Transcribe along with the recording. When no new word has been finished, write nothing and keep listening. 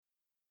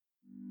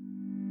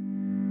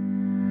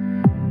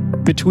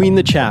Between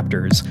the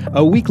Chapters,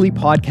 a weekly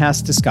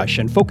podcast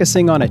discussion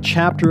focusing on a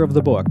chapter of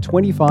the book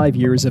 25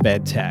 Years of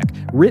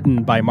EdTech,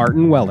 written by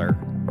Martin Weller.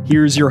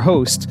 Here's your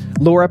host,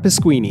 Laura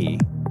Pasquini.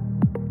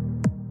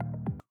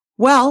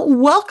 Well,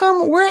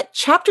 welcome. We're at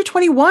chapter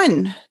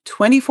 21.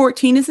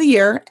 2014 is the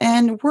year,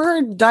 and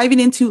we're diving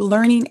into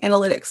learning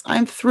analytics.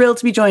 I'm thrilled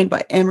to be joined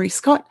by Emery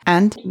Scott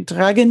and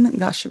Dragan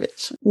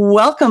Gašević.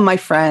 Welcome, my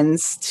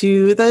friends,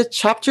 to the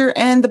chapter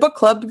and the book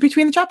club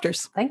Between the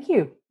Chapters. Thank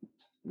you.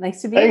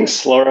 Nice to be here.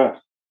 Thanks,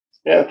 Laura.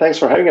 Yeah, thanks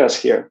for having us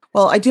here.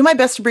 Well, I do my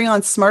best to bring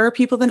on smarter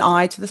people than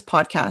I to this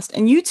podcast.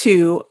 And you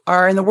two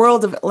are in the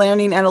world of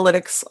learning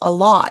analytics a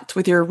lot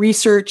with your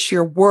research,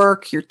 your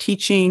work, your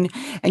teaching,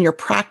 and your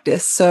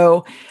practice.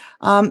 So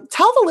tell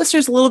the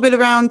listeners a little bit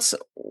around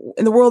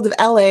in the world of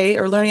LA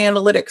or learning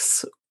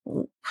analytics.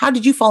 How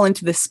did you fall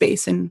into this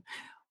space and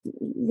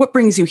what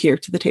brings you here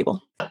to the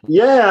table?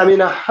 Yeah,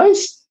 I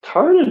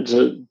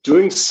started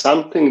doing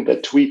something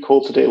that we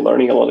call today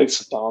learning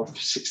analytics about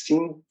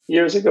 16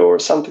 years ago or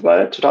something like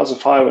that,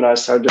 2005, when I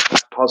started doing a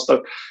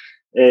postdoc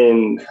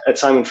at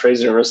Simon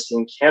Fraser University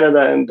in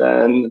Canada. And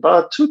then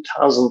about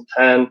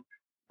 2010,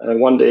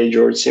 one day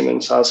George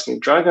Siemens asked me,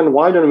 Dragan,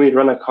 why don't we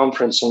run a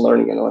conference on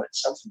learning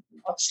analytics? I'm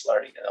thinking, what's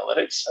learning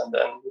analytics? And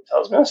then he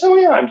tells me, I said,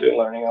 well, yeah, I'm doing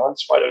learning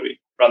analytics. Why don't we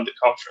run the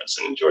conference?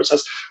 And then George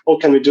says, well,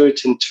 can we do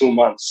it in 2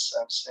 months?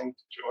 I'm saying,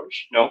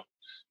 George, no.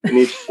 We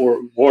need a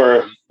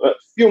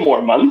few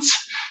more months.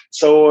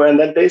 So, and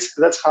then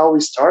basically that's how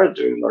we started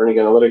doing learning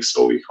analytics.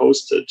 So we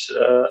hosted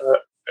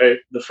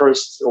the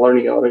first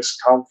learning analytics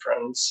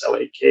conference,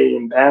 LAK,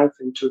 in Banff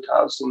in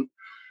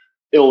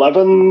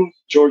 2011.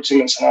 George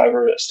Siemens and I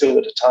were still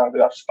at the time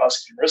at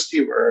Athabasca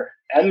University, where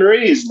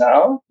Anne-Marie is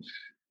now.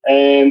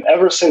 And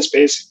ever since,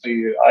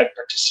 basically, I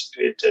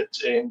participated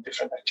in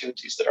different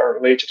activities that are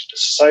related to the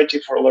Society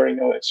for Learning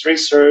Analytics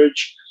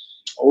Research.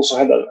 Also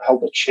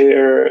held a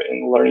chair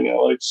in learning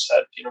analytics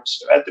at the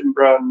University of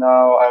Edinburgh.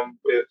 Now I'm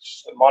with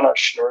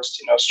Monash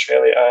University in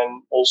Australia,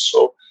 and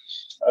also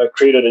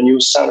created a new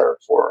center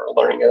for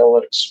learning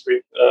analytics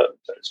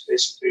that is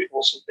basically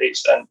also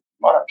based in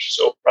Monash.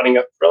 So running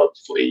a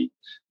relatively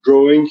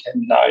growing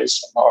and nice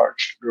and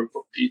large group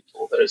of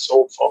people that is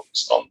all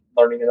focused on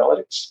learning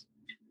analytics.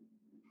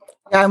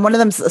 Yeah, and one of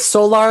them is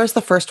SOLAR is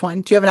the first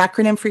one. Do you have an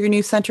acronym for your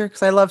new center?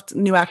 Because I loved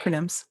new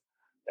acronyms.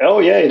 Oh,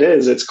 yeah, it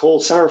is. It's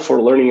called Center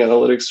for Learning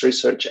Analytics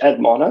Research at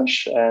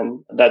Monash.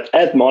 And that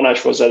at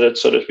Monash was added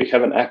so that we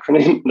have an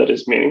acronym that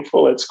is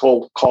meaningful. It's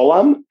called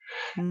COLAM.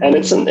 And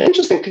it's an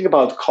interesting thing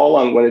about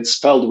COLAM when it's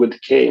spelled with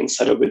K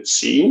instead of with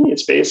C.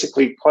 It's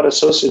basically quite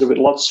associated with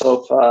lots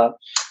of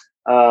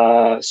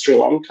Sri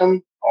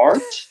Lankan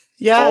art.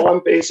 Yeah. COLAM,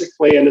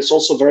 basically. And it's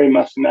also very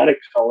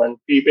mathematical. And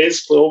we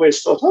basically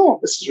always thought, oh,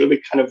 this is really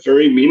kind of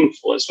very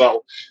meaningful as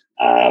well,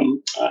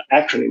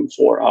 acronym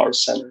for our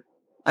center.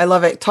 I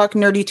love it. Talk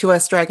nerdy to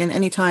us, Dragan,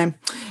 anytime.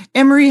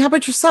 Emery, how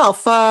about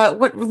yourself?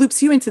 What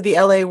loops you into the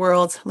LA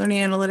world, learning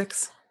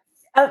analytics?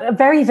 A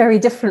very, very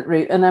different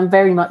route. And I'm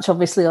very much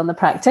obviously on the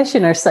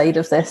practitioner side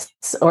of this,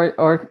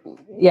 or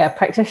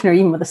practitioner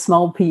even with a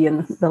small p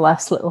in the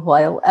last little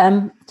while.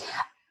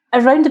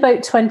 Around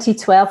about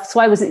 2012, so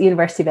I was at the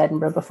University of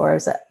Edinburgh before I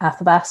was at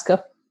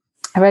Athabasca.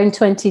 Around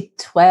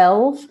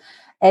 2012,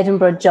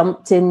 Edinburgh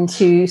jumped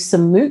into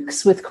some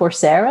MOOCs with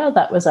Coursera.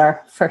 That was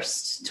our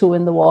first toe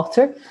in the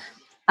water.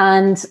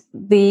 And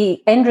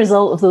the end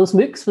result of those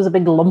MOOCs was a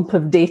big lump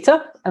of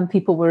data, and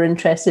people were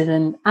interested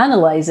in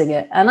analysing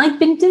it. And I'd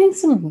been doing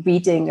some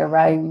reading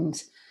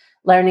around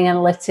learning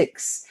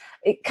analytics,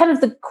 kind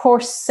of the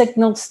course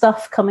signal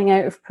stuff coming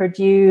out of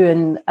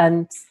Purdue,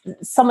 and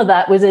some of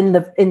that was in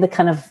the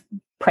kind of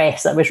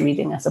press I was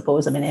reading, I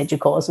suppose. I mean,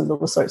 EDUCAUSE and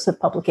those sorts of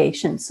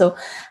publications. So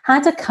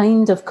had a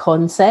kind of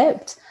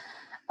concept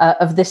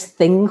of this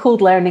thing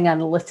called learning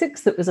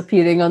analytics that was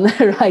appearing on the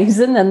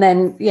horizon, and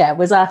then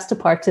was asked to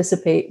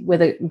participate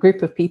with a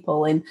group of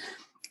people in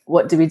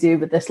what do we do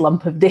with this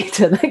lump of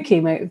data that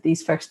came out of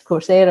these first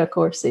Coursera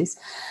courses,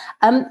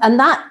 and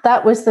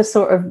that was the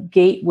sort of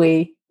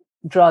gateway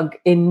drug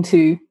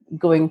into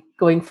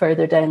going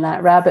further down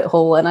that rabbit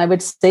hole. And I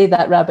would say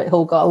that rabbit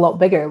hole got a lot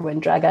bigger when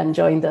Dragan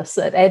joined us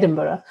at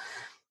Edinburgh.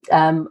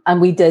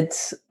 And we did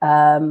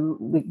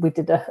what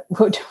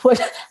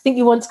I think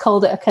you once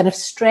called it a kind of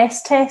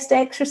stress test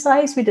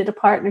exercise. We did a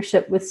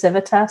partnership with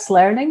Civitas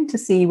Learning to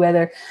see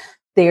whether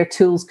their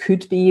tools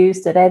could be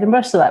used at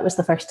Edinburgh. So that was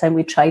the first time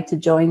we tried to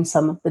join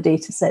some of the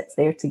data sets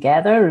there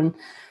together. And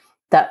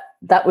that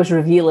was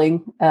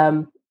revealing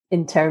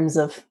in terms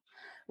of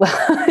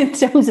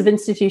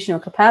institutional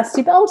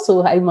capacity, but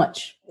also how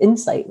much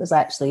insight was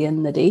actually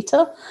in the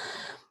data.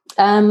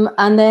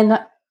 And then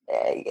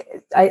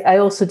I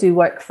also do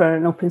work for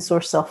an open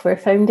source software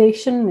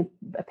foundation,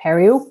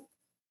 Apereo,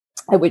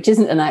 which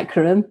isn't an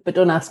acronym, but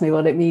don't ask me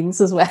what it means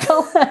as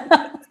well.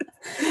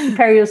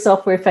 Apereo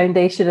Software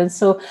Foundation. And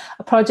so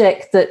a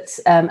project that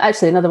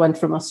actually another one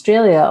from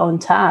Australia, On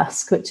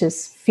Task, which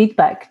is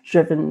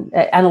feedback-driven,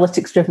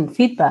 analytics-driven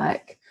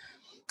feedback.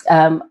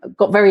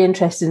 Got very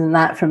interested in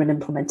that from an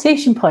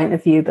implementation point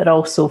of view, but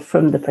also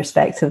from the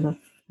perspective of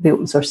the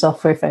Open Source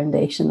Software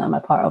Foundation that I'm a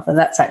part of. And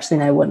that's actually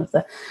now one of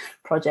the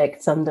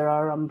projects under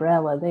our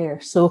umbrella there.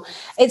 So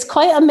it's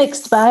quite a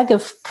mixed bag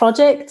of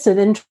projects and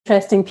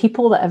interesting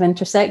people that I've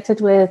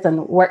intersected with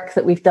and work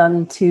that we've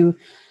done to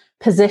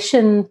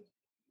position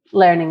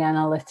learning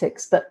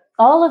analytics. But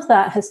all of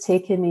that has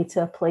taken me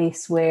to a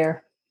place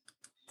where,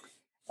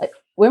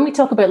 when we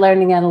talk about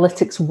learning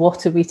analytics,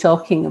 what are we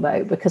talking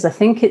about? Because I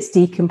think it's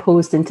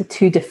decomposed into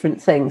two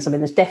different things. I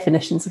mean, there's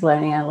definitions of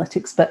learning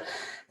analytics, but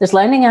there's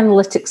learning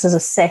analytics as a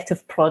set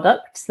of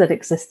products that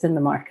exist in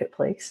the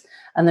marketplace.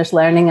 And there's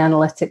learning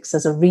analytics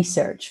as a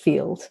research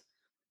field.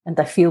 And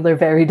I feel they're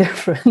very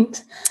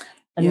different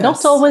and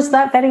not always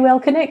that very well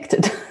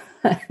connected.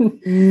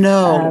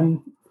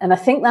 No. And I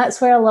think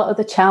that's where a lot of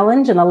the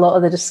challenge and a lot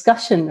of the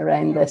discussion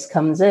around this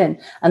comes in.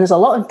 And there's a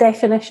lot of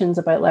definitions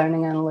about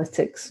learning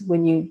analytics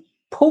when you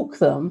poke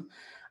them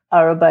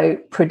are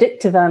about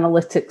predictive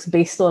analytics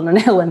based on an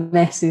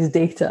LMS's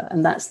data.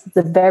 And that's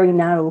the very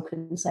narrow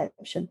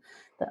conception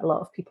that a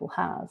lot of people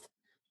have.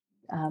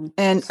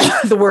 And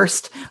the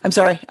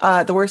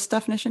worst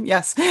definition.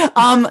 Yes.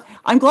 I'm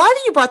glad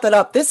that you brought that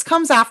up. This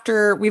comes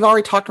after we've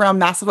already talked around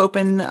massive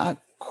open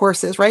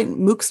courses, right?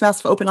 MOOCs,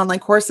 massive open online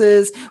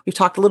courses. We've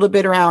talked a little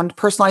bit around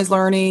personalized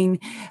learning,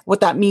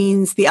 what that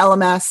means, the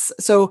LMS.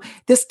 So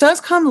this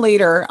does come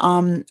later.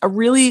 A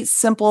really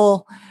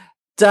simple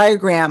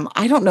diagram.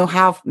 I don't know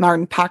how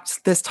Martin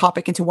packed this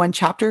topic into one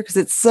chapter because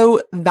it's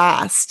so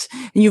vast.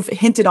 And you've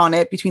hinted on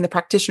it between the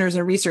practitioners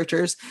and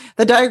researchers.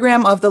 The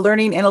diagram of the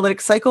learning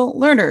analytics cycle,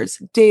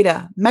 learners,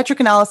 data, metric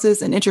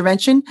analysis, and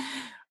intervention.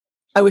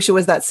 I wish it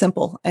was that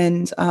simple.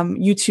 And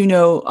you two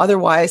know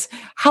otherwise.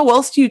 How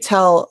else do you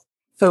tell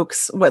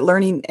folks what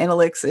learning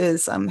analytics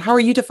is? How are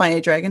you defining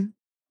it, Dragan?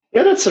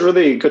 Yeah, that's a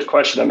really good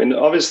question. I mean,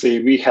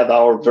 obviously, we had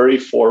our very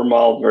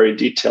formal, very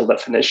detailed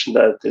definition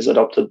that is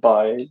adopted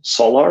by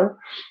Solar,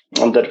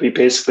 and that we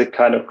basically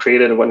kind of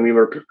created when we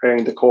were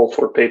preparing the call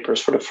for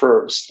papers for the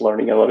first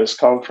Learning Analytics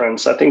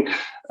conference. I think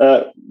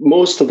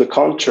most of the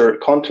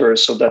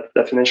contours of that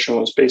definition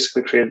was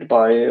basically created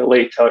by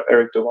late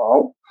Eric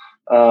Duval,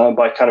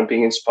 by kind of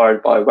being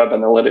inspired by web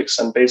analytics.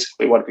 And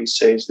basically what we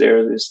say is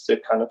there is the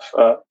kind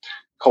of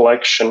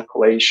collection,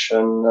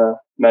 collation,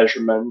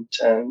 measurement,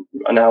 and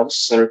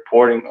analysis and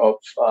reporting of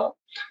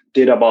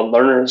data about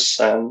learners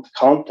and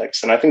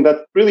context. And I think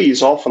that really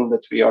is often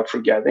that we are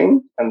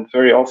forgetting, and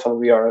very often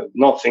we are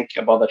not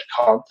thinking about that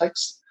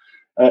context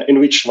in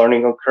which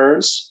learning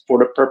occurs for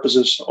the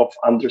purposes of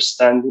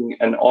understanding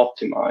and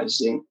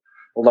optimizing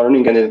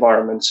learning and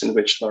environments in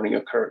which learning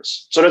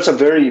occurs. So that's a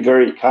very,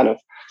 very kind of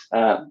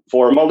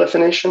formal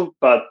definition,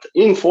 but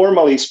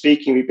informally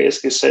speaking, we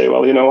basically say,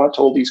 well, you know what,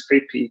 all these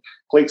creepy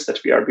clicks that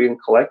we are being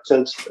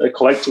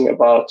collecting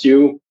about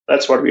you,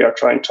 that's what we are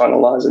trying to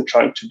analyze and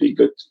trying to be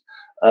good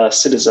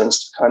citizens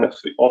to kind of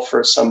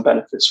offer some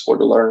benefits for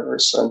the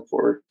learners and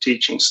for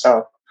teaching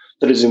staff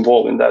that is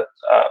involved in that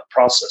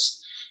process.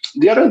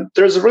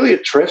 There's really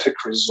a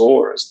terrific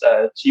resource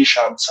that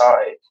Yishan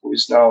Tsai, who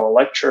is now a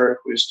lecturer,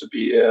 who used to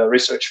be a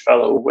research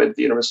fellow with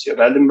the University of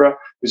Edinburgh,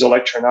 who's a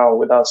lecturer now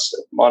with us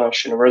at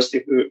Monash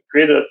University, who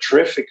created a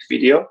terrific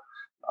video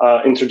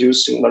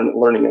introducing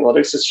learning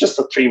analytics. It's just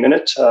a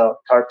 3-minute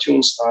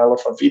cartoon style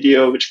of a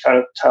video, which kind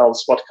of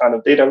tells what kind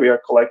of data we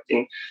are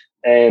collecting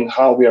and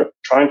how we are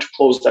trying to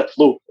close that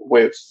loop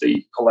with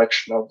the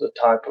collection of the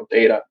type of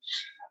data.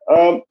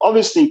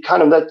 Obviously,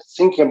 kind of that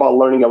thinking about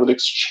learning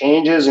analytics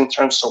changes in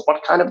terms of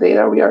what kind of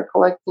data we are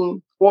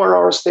collecting, who are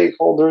our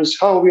stakeholders,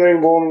 how we are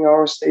involving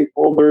our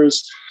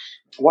stakeholders,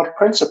 what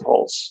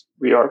principles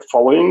we are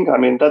following. I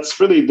mean, that's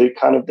really the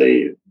kind of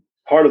the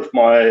part of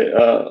my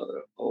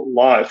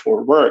life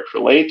or work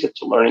related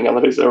to learning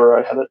analytics, where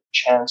I had a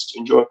chance to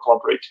enjoy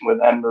collaborating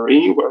with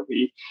Anne-Marie, where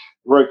we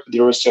worked with the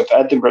University of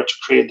Edinburgh to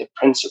create the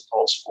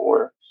principles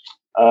for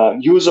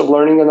use of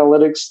learning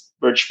analytics,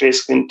 which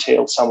basically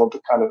entailed some of the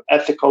kind of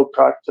ethical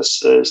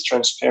practices,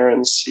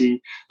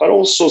 transparency, but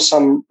also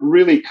some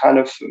really kind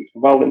of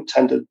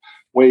well-intended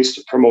ways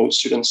to promote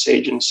students'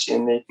 agency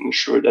and making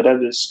sure that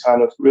that is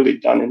kind of really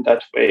done in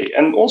that way,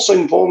 and also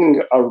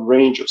involving a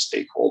range of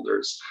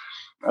stakeholders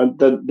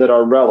that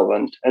are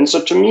relevant. And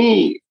so to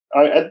me,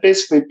 I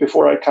basically,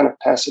 before I kind of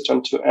pass it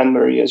on to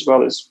Anne-Marie as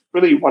well, is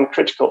really one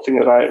critical thing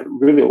that I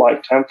really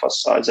like to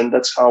emphasize, and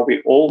that's how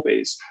we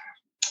always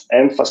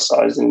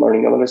emphasize in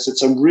learning analytics.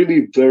 It's a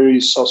really very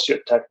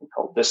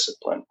socio-technical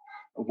discipline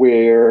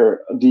where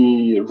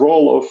the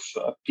role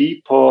of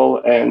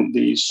people and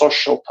the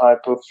social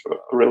type of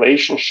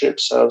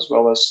relationships as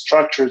well as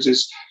structures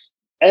is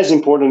as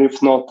important,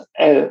 if not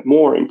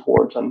more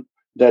important,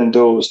 than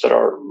those that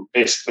are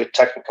basically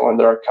technical and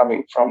that are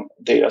coming from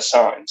data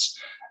science.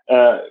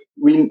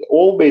 We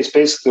always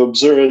basically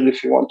observe,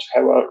 if you want to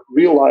have a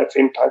real life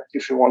impact,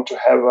 if you want to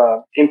have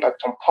an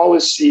impact on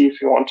policy,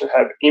 if you want to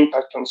have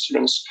impact on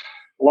students'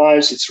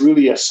 lives, it's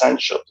really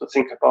essential to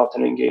think about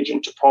and engage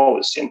into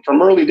policy. And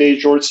from early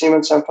days, George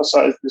Siemens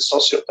emphasized the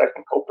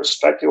socio-technical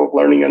perspective of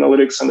learning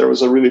analytics. And there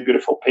was a really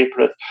beautiful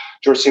paper that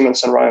George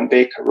Siemens and Ryan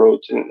Baker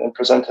wrote and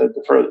presented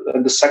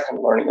at the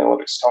second Learning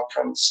Analytics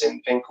conference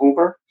in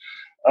Vancouver.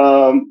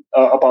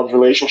 about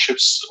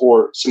relationships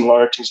or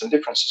similarities and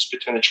differences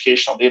between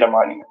educational data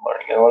mining and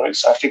learning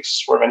analytics. I think this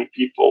is where many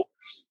people,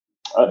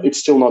 it's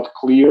still not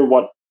clear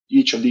what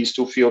each of these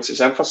two fields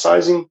is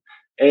emphasizing.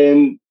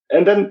 And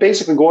then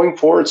basically going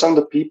forward, some of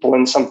the people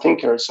and some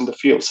thinkers in the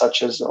field,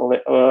 such as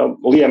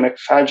Leah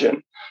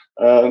McFadden,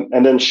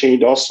 and then Shane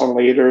Dawson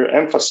later,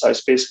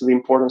 emphasized basically the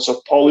importance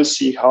of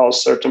policy, how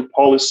certain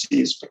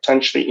policies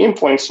potentially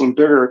influencing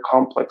bigger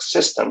complex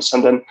systems.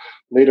 And then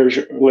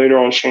later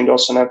on, Shane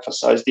Dawson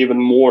emphasized even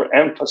more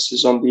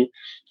emphasis on the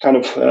kind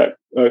of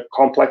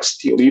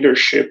complexity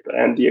leadership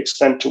and the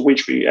extent to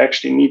which we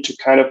actually need to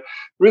kind of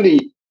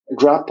really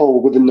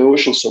grapple with the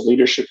notions of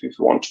leadership if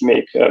we want to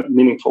make a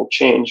meaningful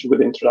change with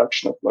the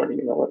introduction of learning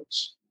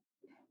analytics.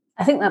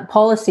 I think that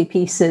policy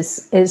piece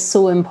is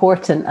so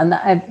important, and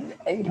that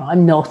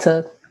I'm not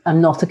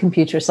a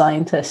computer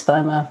scientist.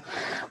 I'm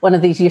one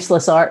of these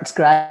useless arts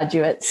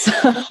graduates.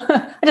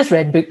 I just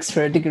read books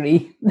for a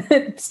degree,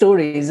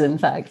 stories, in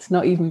fact,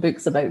 not even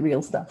books about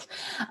real stuff.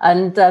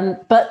 And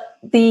but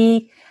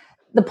the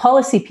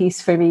policy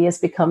piece for me has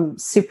become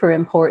super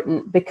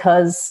important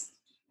because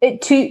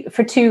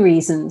for two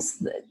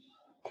reasons,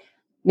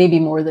 maybe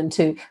more than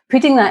two.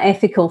 Putting that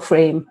ethical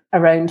frame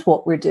around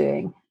what we're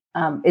doing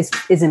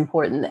is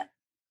important.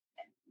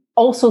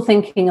 Also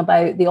thinking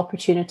about the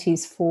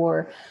opportunities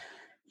for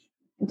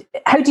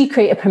how do you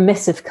create a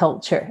permissive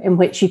culture in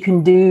which you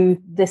can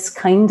do this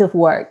kind of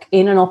work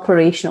in an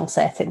operational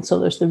setting? So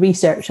there's the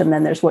research, and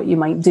then there's what you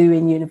might do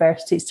in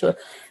universities to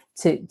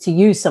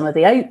use some of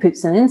the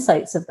outputs and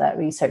insights of that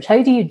research.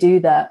 How do you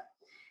do that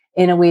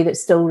in a way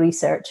that's still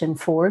research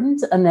informed?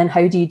 And then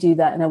how do you do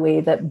that in a way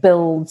that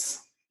builds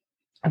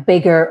a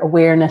bigger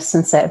awareness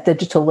and set of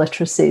digital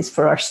literacies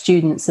for our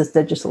students as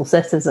digital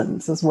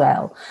citizens as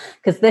well?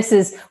 Because this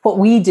is what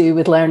we do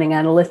with learning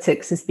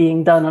analytics, is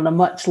being done on a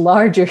much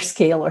larger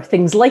scale, or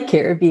things like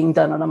it are being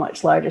done on a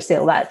much larger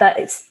scale. That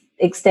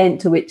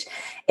extent to which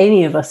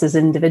any of us as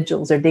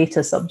individuals are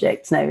data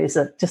subjects now is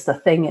just a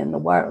thing in the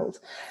world.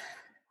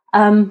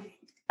 And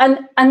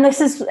this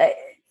is,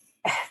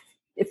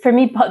 for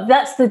me,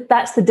 that's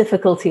the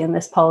difficulty in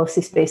this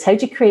policy space. How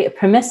do you create a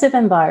permissive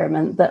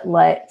environment that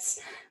lets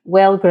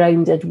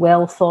well-grounded,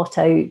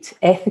 well-thought-out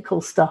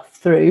ethical stuff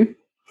through,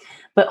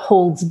 but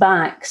holds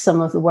back some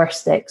of the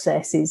worst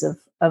excesses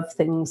of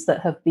things that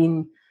have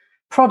been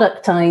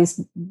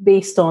productized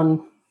based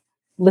on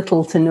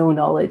little to no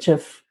knowledge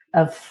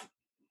of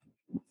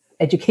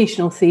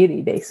educational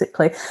theory,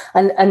 basically.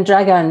 And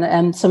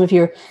Dragan, some of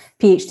your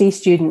PhD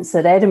students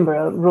at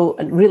Edinburgh wrote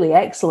a really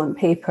excellent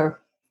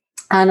paper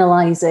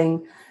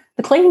analysing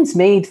the claims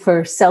made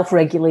for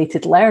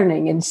self-regulated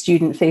learning in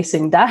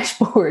student-facing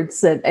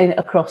dashboards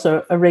across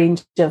a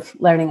range of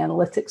learning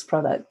analytics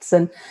products.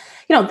 And,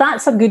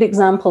 that's a good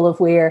example of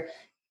where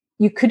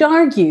you could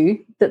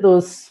argue that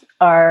those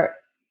are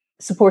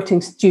supporting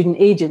student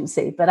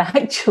agency, but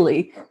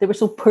actually they were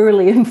so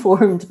poorly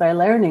informed by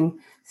learning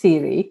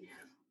theory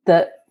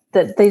that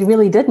they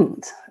really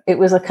didn't. It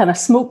was a kind of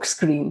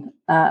smokescreen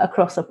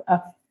across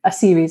a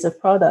series of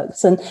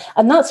products. And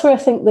that's where I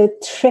think the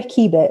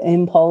tricky bit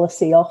in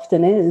policy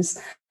often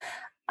is.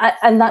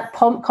 And that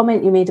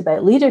comment you made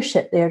about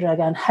leadership there,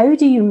 Dragan, how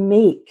do you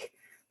make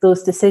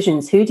those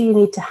decisions? Who do you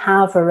need to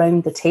have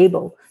around the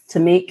table to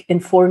make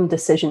informed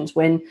decisions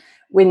when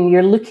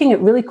you're looking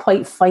at really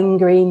quite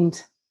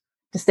fine-grained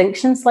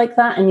distinctions like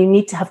that, and you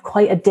need to have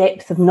quite a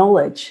depth of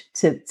knowledge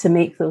to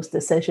make those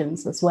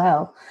decisions as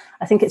well?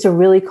 I think it's a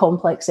really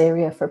complex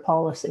area for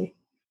policy.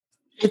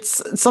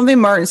 It's something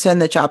Martin said in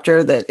the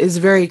chapter that is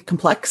very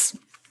complex.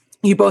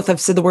 You both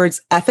have said the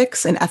words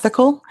ethics and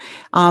ethical,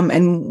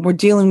 and we're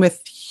dealing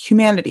with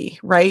humanity,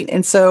 right?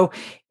 And so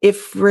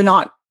if we're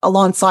not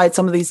alongside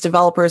some of these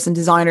developers and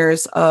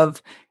designers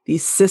of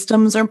these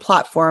systems or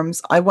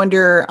platforms, I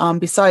wonder,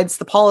 besides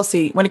the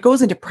policy, when it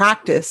goes into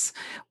practice,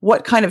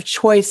 what kind of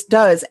choice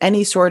does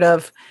any sort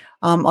of,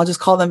 I'll just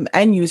call them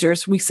end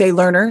users, we say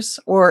learners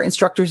or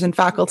instructors and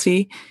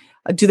faculty,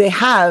 do they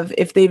have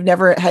if they've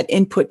never had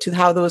input to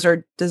how those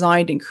are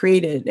designed and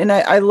created? And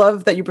I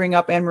love that you bring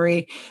up,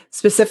 Anne-Marie,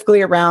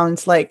 specifically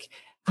around like,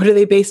 what are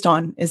they based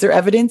on? Is there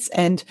evidence?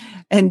 And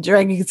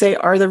Dragan, you can say,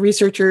 are the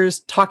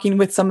researchers talking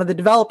with some of the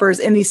developers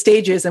in these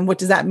stages? And what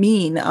does that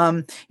mean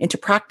into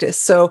practice?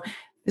 So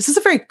this is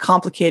a very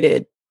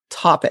complicated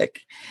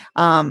topic.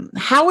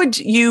 How would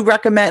you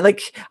recommend,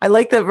 I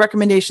like the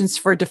recommendations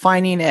for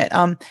defining it.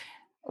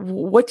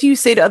 What do you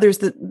say to others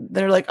that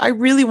they're like, I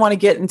really want to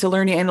get into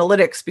learning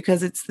analytics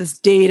because it's this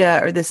data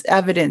or this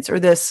evidence or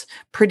this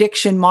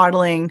prediction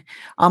modeling?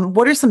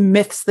 What are some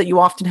myths that you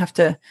often have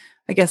to,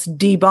 I guess,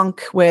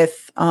 debunk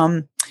with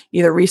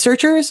either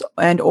researchers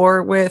and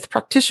or with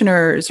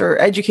practitioners or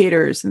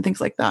educators and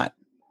things like that?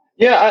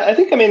 Yeah, I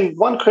think,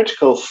 one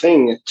critical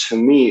thing to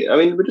me,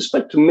 with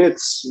respect to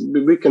myths,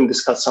 we can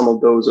discuss some of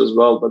those as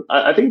well, but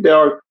I think there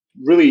are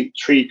really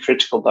three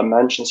critical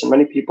dimensions, and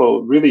many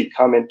people really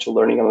come into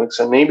learning analytics,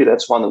 and maybe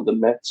that's one of the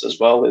myths as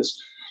well,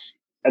 is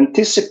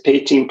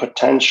anticipating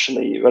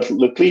potentially,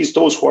 at least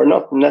those who are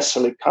not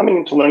necessarily coming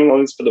into learning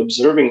analytics, but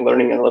observing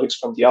learning analytics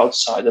from the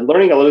outside. And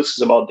learning analytics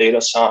is about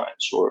data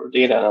science or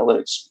data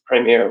analytics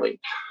primarily.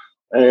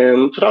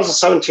 In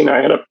 2017,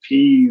 I had a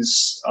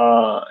piece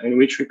in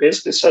which we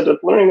basically said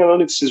that learning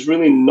analytics is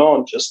really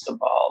not just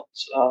about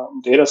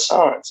data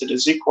science. It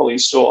is equally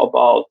so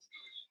about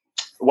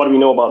what we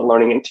know about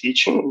learning and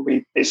teaching.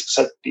 We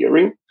basically said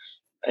theory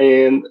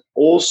and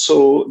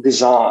also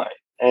design.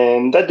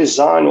 And that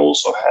design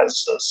also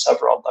has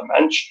several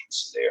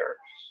dimensions there.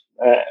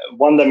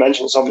 One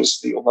dimension is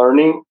obviously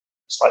learning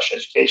 /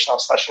 educational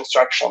 /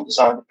 instructional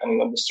design,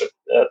 depending on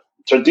the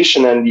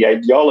tradition and the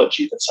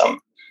ideology that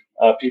some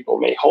people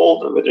may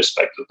hold with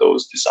respect to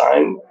those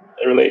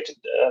design-related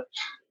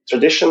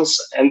traditions.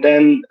 And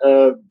then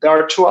there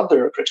are two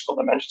other critical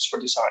dimensions for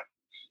design.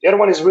 The other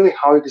one is really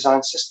how you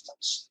design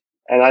systems.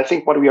 And I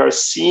think what we are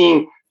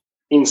seeing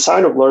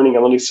inside of learning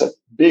analytics is a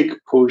big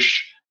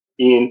push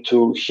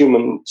into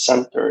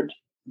human-centered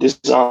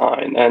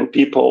design. And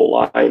people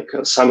like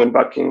Simon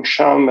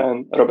Buckingham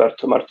and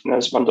Roberto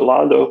Martinez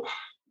Mandolado,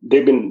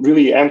 they've been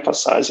really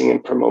emphasizing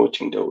and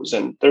promoting those.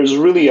 And there's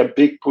really a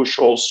big push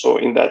also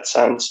in that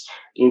sense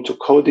into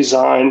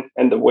co-design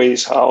and the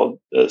ways how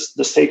the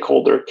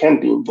stakeholder can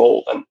be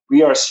involved. And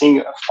we are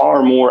seeing a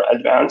far more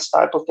advanced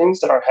type of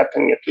things that are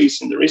happening, at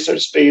least in the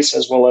research space,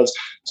 as well as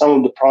some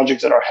of the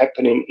projects that are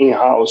happening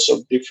in-house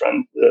of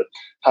different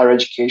higher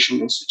education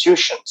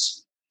institutions.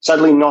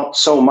 Sadly, not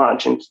so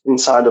much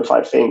inside of,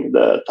 I think,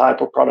 the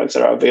type of products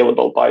that are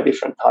available by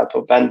different type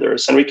of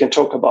vendors. And we can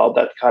talk about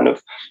that kind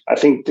of, I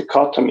think,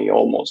 dichotomy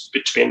almost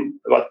between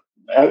what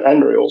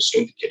Henry also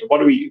indicated,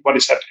 what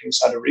is happening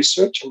inside of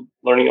research, and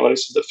learning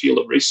analytics is the field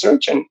of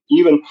research, and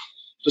even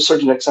to a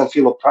certain extent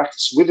field of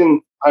practice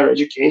within higher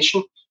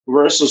education,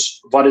 versus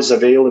what is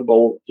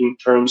available in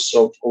terms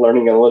of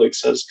learning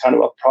analytics as kind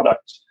of a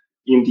product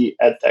in the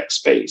edtech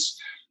space.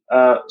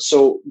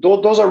 So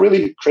those are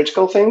really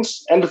critical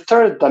things. And the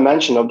third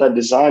dimension of that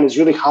design is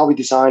really how we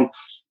design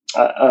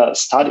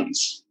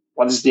studies.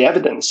 What is the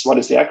evidence? What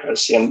is the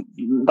accuracy? And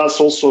that's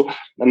also,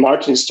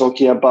 Martin is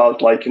talking about,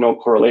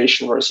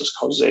 correlation versus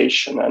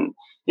causation. And,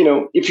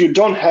 if you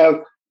don't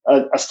have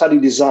a study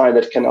design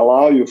that can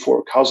allow you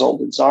for causal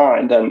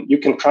design, then you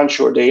can crunch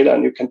your data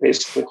and you can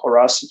basically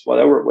harass it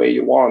whatever way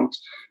you want.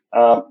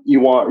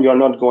 You are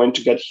not going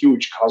to get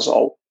huge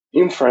causal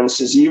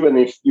inferences, even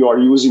if you are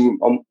using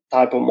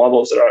type of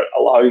models that are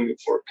allowing you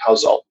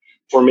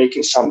for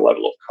making some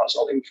level of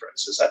causal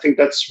inferences. I think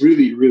that's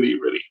really, really,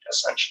 really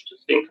essential to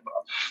think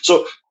about.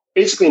 So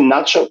basically, in a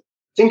nutshell,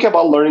 think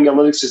about learning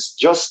analytics is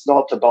just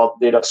not about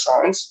data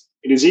science.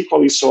 It is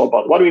equally so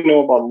about what we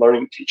know about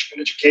learning, teaching,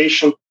 and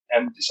education,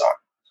 and design.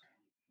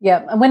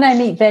 Yeah, and when I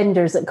meet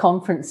vendors at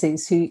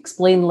conferences who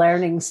explain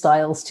learning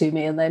styles to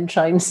me and then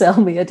try and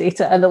sell me a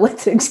data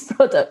analytics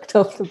product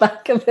off the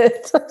back of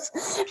it,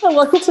 I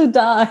want to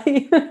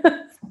die.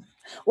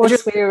 Or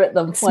swear at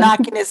them.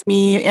 Snacking is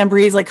me.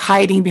 Ambree's like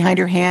hiding behind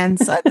her hands.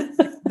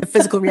 The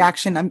physical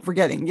reaction I'm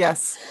forgetting.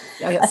 Yes.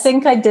 I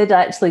think I did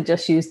actually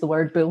just use the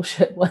word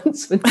bullshit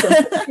once when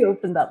somebody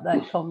opened up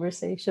that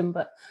conversation.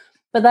 But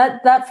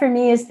that for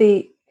me is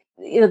the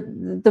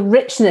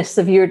richness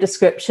of your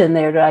description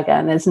there,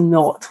 Dragan, is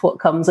not what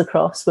comes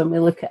across when we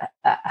look at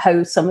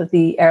how some of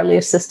the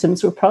earliest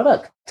systems were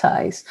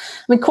productized.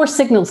 I mean, Course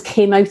Signals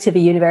came out of a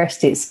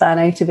university, it span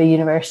out of a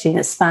university, and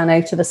it span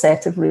out of a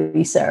set of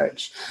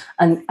research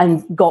and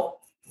got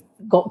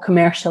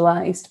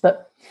commercialized.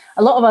 But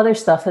a lot of other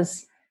stuff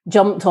has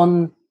jumped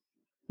on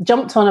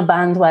a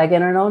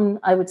bandwagon and on,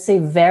 I would say,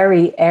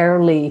 very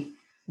early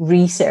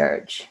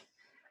research.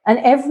 And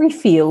every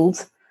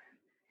field,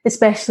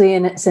 especially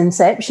in its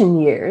inception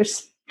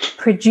years,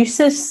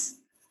 produces,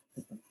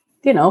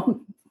 I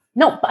don't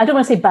want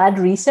to say bad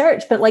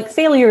research, but like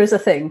failure is a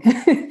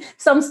thing.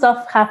 Some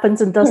stuff happens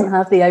and doesn't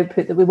have the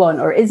output that we want,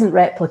 or isn't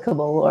replicable,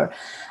 or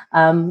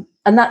and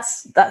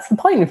that's the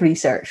point of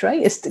research,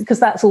 right? It's because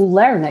that's all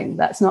learning.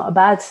 That's not a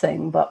bad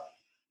thing. But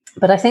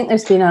I think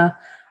there's been a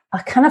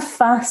kind of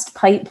fast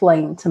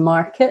pipeline to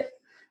market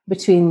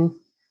between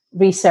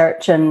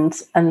research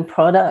and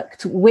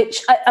product,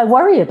 which I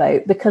worry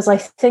about, because I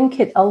think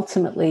it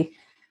ultimately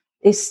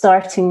is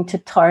starting to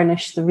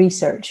tarnish the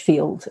research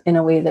field in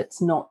a way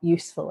that's not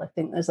useful. I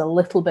think there's a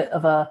little bit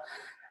of a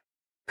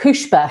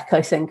pushback,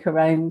 I think,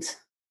 around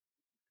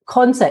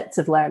concepts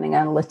of learning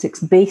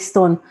analytics based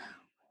on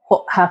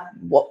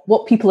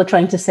what people are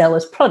trying to sell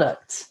as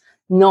products,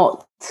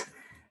 not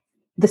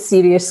the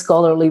serious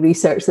scholarly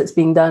research that's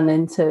being done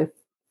into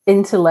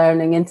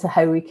learning, into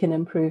how we can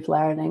improve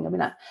learning. I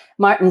mean,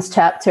 Martin's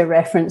chapter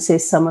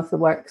references some of the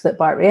work that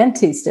Bart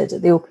Rientis did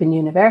at the Open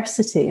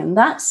University, and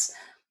that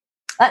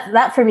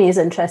for me is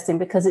interesting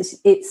because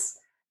it's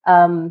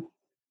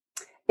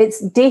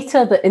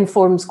data that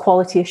informs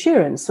quality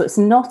assurance. So it's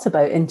not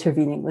about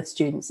intervening with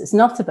students. It's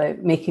not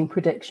about making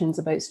predictions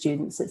about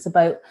students. It's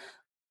about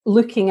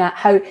looking at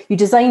how you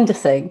designed a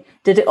thing.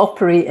 Did it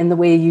operate in the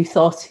way you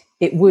thought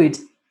it would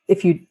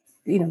if you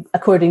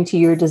according to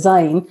your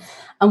design,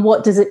 and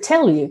what does it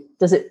tell you?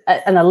 Does it?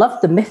 And I love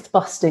the myth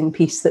busting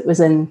piece that was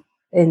in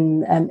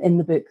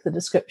the book, the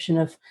description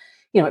of,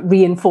 it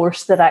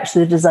reinforced that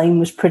actually the design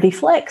was pretty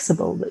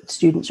flexible, that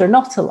students are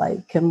not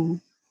alike, and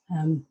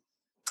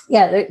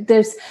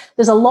there's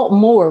a lot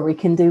more we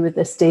can do with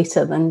this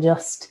data than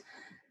just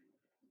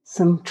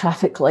some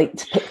traffic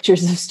light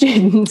pictures of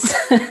students.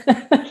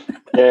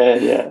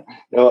 Yeah.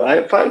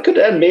 If I could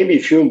add maybe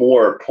a few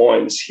more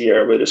points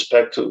here with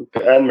respect to,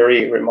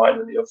 Anne-Marie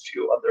reminded me of a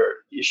few other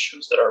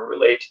issues that are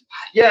related.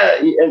 Yeah,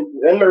 and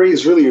Anne-Marie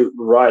is really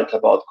right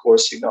about core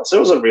signals. It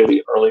was a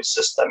really early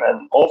system,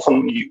 and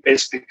often you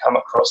basically come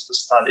across the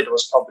study that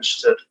was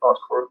published about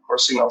core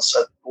signals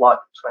at like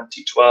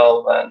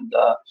 2012,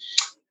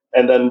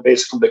 and then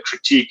basically the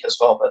critique as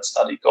well that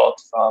study got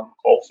from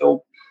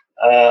Caulfield.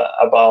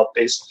 About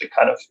basically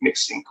kind of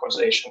mixing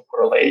causation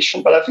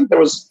correlation. But I think there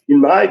was, in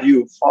my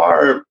view,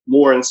 far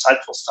more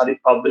insightful study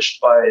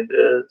published by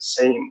the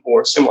same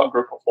or similar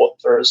group of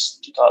authors,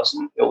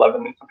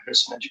 2011 in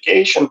Comparison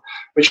Education,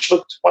 which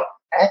looked what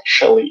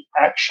actually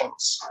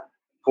actions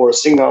core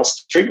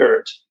signals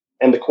triggered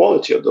and the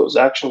quality of those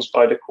actions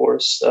by the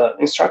course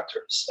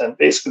instructors, and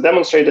basically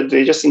demonstrated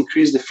they just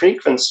increased the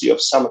frequency of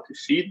summative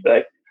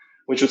feedback,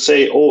 which would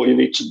say, oh, you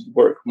need to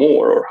work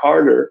more or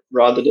harder,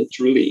 rather than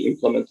to really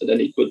implemented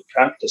any good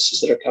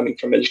practices that are coming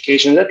from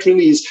education. And that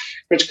really is a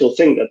critical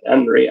thing that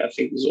Anne-Marie, I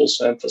think, is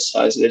also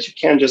emphasizing, that you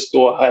can't just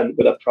go ahead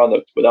with a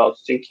product without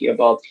thinking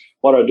about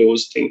what are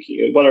those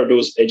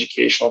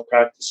educational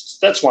practices.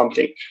 That's one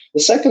thing.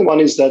 The second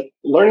one is that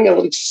learning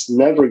analytics is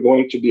never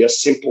going to be a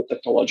simple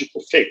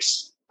technological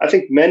fix. I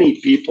think many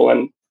people,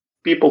 and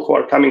people who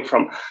are coming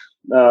from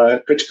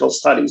critical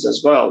studies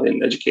as well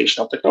in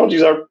educational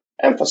technologies, are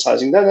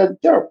emphasizing that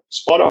they're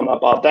spot on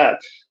about that.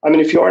 I mean,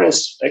 if you are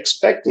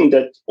expecting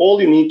that all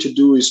you need to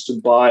do is to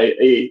buy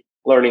a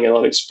learning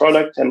analytics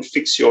product and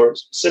fix your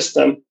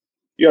system,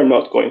 you're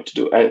not going to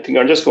do anything.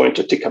 You're just going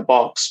to tick a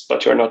box,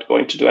 but you're not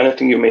going to do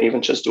anything. You may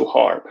even just do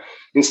harm.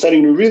 Instead,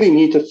 you really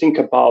need to think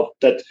about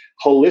that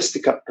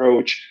holistic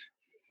approach.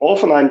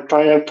 Often I'm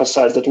trying to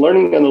emphasize that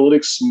learning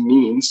analytics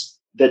means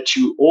that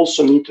you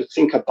also need to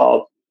think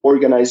about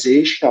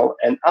organizational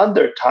and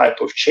other type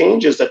of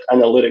changes that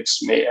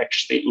analytics may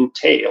actually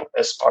entail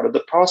as part of the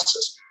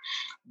process.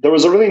 There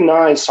was a really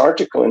nice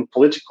article in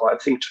Politico, I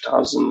think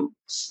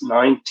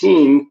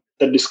 2019,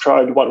 that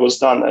described what was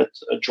done at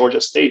Georgia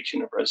State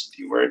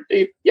University, where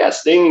they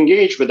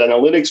engaged with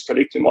analytics,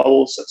 predictive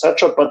models,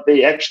 etc., but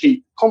they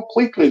actually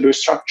completely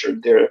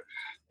restructured their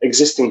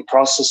existing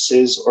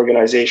processes,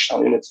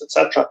 organizational units,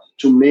 etc.,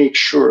 to make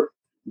sure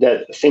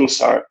that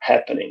things are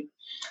happening.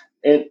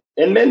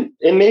 And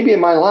maybe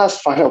my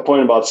last final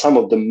point about some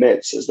of the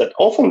myths is that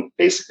often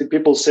basically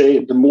people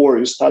say the more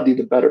you study,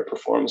 the better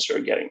performance you're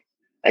getting.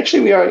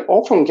 Actually, we are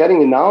often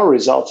getting in our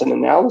results and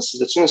analysis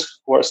that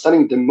students who are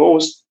studying the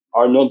most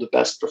are not the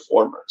best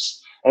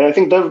performers. And I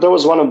think that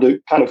was one of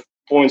the kind of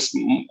points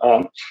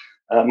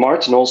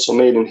Martin also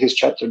made in his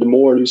chapter. The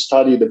more you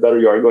study, the better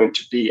you are going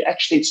to be.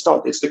 Actually, it's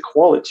not. It's the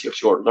quality of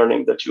your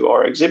learning that you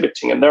are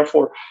exhibiting. And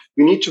therefore,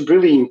 we need to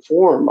really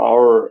inform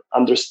our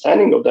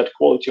understanding of that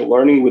quality of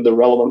learning with the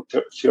relevant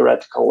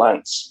theoretical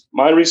lens.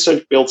 My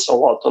research builds a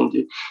lot on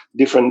the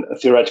different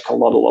theoretical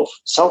model of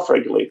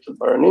self-regulated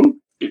learning,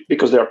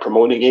 because they are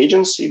promoting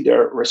agency,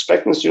 they're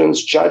respecting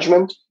students'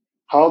 judgment,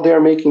 how they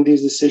are making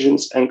these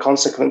decisions, and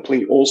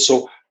consequently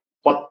also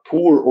what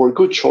poor or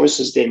good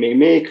choices they may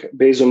make,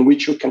 based on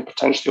which you can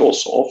potentially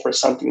also offer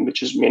something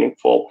which is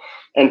meaningful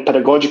and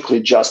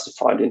pedagogically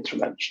justified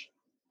intervention.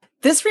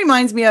 This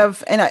reminds me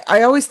of, and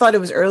I always thought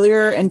it was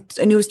earlier, and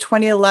I knew it was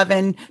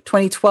 2011,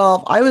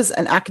 2012. I was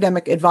an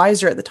academic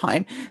advisor at the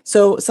time.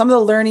 So some of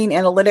the learning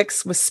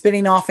analytics was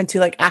spinning off into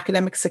like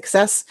academic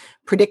success,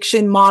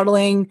 prediction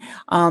modeling.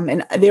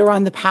 And they were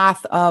on the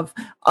path of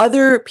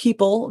other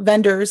people,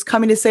 vendors,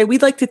 coming to say,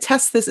 we'd like to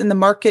test this in the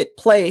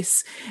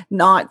marketplace,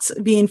 not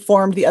being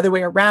formed the other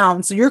way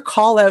around. So your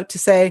call out to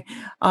say,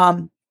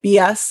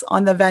 BS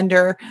on the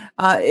vendor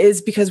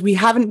is because we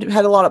haven't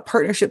had a lot of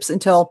partnerships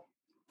until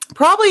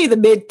probably the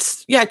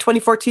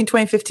 2014,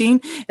 2015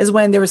 is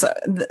when there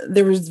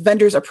was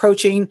vendors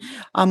approaching.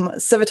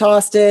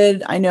 Civitas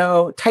did. I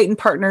know Titan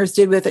Partners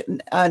did with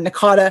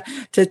Nakata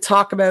to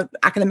talk about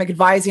academic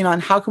advising on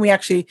how can we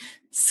actually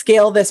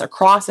scale this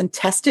across and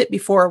test it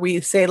before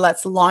we say,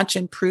 let's launch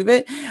and prove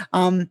it.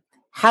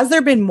 Has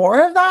there been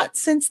more of that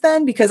since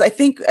then? Because I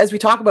think as we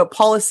talk about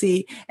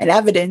policy and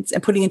evidence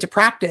and putting into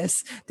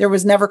practice, there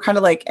was never kind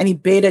of like any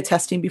beta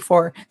testing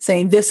before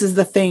saying this is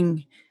the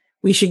thing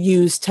we should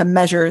use to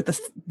measure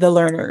the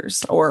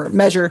learners or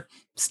measure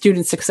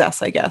student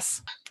success, I guess.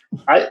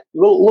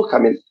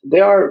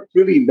 There are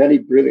really many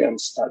brilliant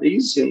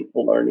studies in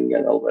learning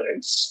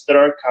analytics that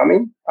are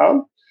coming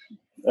out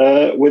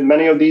with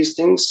many of these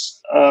things.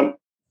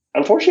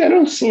 Unfortunately, I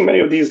don't see many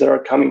of these that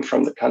are coming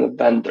from the kind of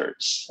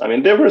vendors. I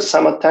mean, there were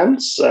some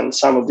attempts, and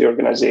some of the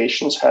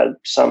organizations had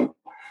some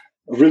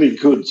really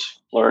good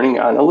learning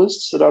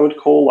analysts that I would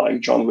call,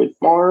 like John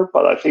Whitmore,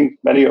 but I think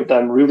many of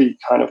them really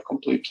kind of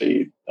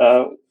completely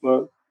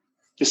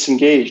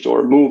disengaged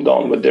or moved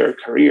on with their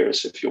careers,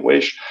 if you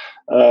wish.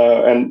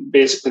 And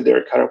basically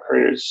their kind of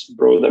careers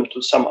brought them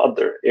to some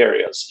other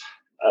areas.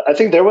 I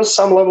think there was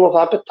some level of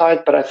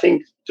appetite, but I think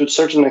to a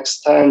certain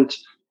extent,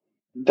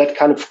 that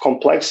kind of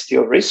complexity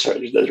of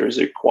research that is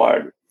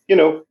required.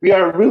 We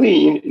are really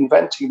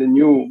inventing the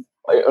new,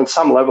 on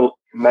some level,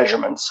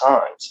 measurement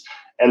science.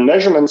 And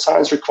measurement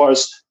science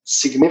requires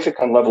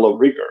significant level of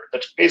rigor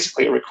that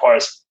basically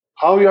requires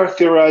how you are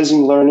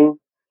theorizing learning,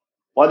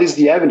 what is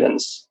the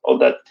evidence of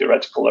that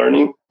theoretical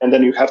learning, and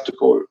then you have to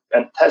go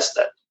and test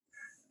that.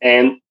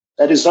 And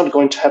that is not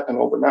going to happen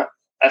overnight.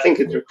 I think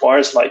it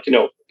requires at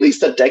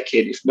least a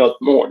decade, if not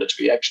more, that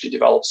we actually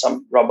develop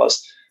some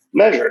robust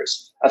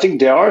measures. I think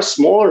there are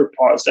smaller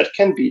parts that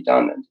can be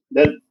done and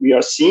that we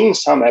are seeing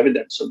some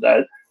evidence of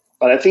that.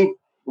 But I think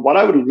what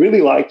I would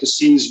really like to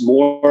see is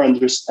more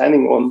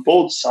understanding on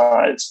both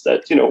sides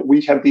that,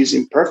 we have these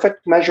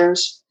imperfect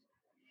measures.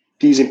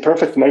 These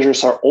imperfect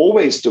measures are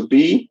always to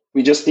be.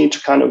 We just need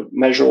to kind of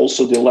measure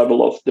also the level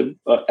of the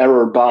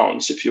error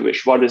bounds, if you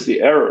wish. What is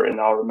the error in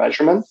our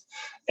measurement?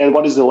 And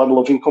what is the level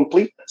of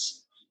incompleteness?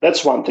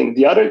 That's one thing.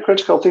 The other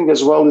critical thing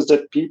as well is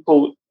that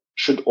people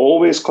should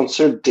always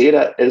consider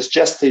data as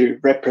just a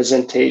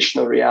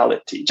representation of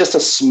reality, just a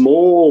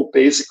small,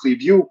 basically,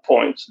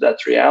 viewpoint to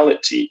that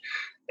reality.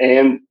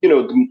 And,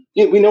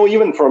 we know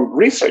even from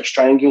research,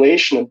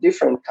 triangulation of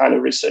different kind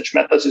of research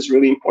methods is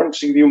really important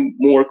to give you a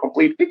more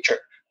complete picture.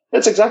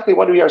 That's exactly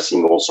what we are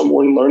seeing also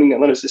more in learning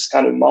analysis, this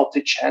kind of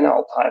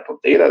multi-channel type of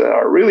data that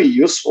are really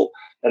useful,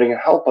 that can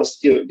help us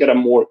get a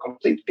more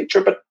complete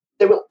picture. But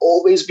they will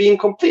always be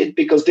incomplete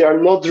because they are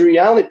not the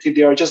reality.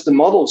 They are just the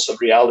models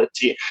of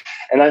reality.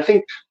 And I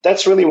think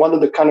that's really one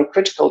of the kind of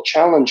critical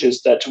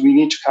challenges that we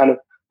need to kind of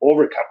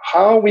overcome.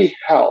 How we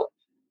help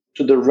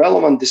to the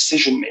relevant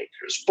decision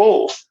makers,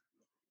 both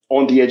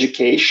on the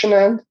education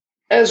end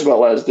as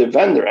well as the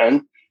vendor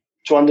end,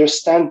 to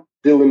understand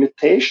the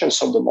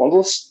limitations of the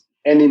models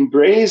and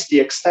embrace the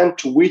extent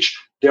to which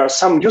there are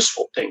some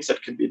useful things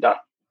that can be done.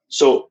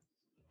 So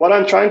what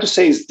I'm trying to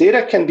say is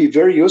data can be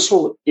very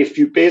useful if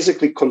you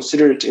basically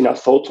consider it in a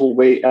thoughtful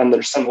way and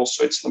understand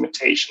also its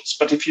limitations.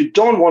 But if you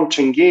don't want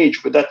to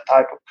engage with that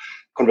type of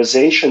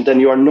conversation,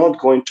 then you are not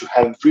going to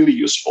have really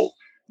useful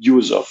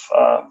use of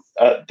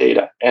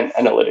data and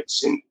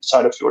analytics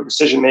inside of your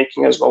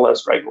decision-making as well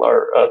as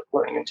regular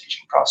learning and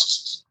teaching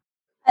processes.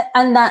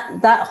 And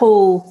that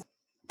whole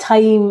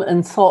time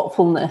and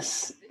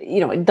thoughtfulness,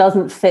 it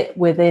doesn't fit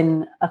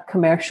within a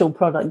commercial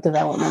product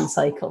development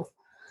cycle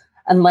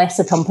unless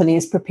a company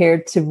is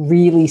prepared to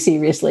really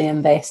seriously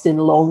invest in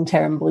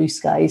long-term blue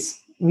skies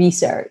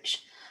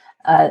research.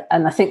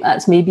 And I think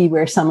that's maybe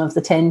where some of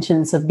the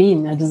tensions have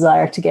been, a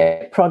desire to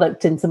get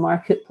product into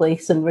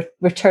marketplace and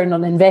return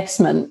on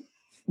investment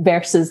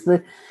versus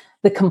the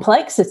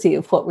complexity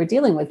of what we're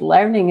dealing with.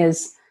 Learning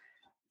is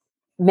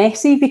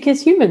messy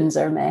because humans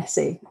are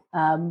messy.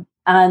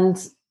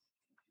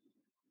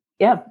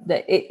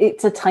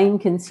 It's a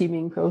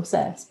time-consuming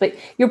process. But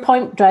your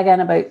point,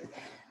 Dragan, about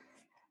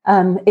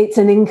it's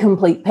an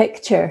incomplete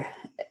picture,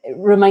 it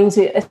reminds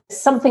me of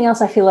something else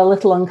I feel a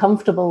little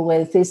uncomfortable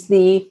with is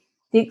the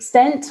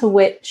extent to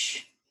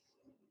which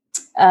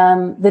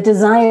the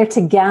desire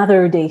to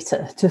gather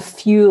data to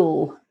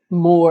fuel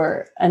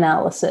more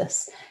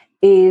analysis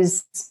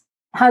has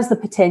the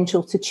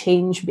potential to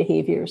change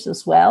behaviors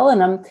as well.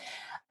 And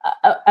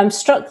I'm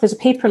struck, there's a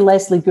paper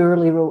Leslie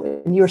Gourley wrote,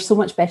 and you're so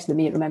much better than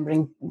me at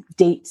remembering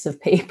dates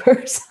of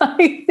papers.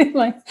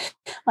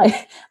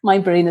 My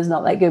brain is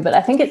not that good, but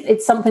I think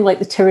it's something like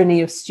The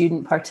Tyranny of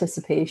Student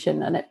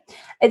Participation. And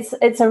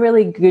it's a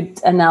really good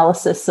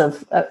analysis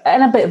of,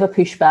 and a bit of a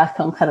pushback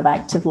on kind of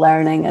active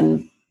learning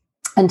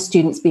and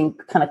students being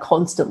kind of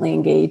constantly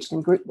engaged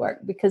in group work,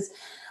 because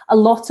a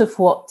lot of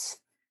what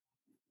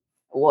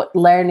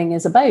learning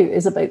is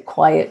about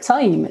quiet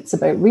time. It's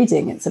about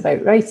reading, it's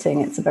about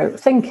writing, it's about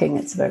thinking,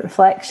 it's about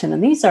reflection.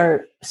 And these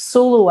are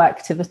solo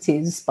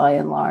activities by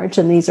and large.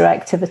 And these are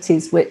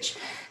activities which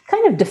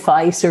kind of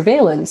defy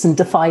surveillance and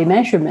defy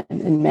measurement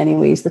in many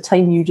ways, the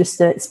time you just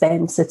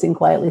spend sitting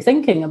quietly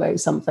thinking about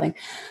something.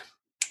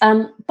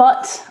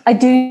 But I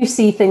do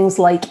see things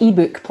like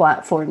ebook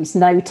platforms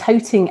now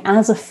touting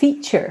as a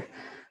feature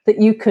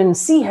that you can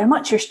see how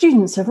much your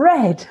students have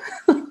read.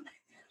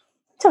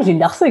 Tells you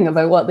nothing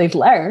about what they've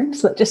learned.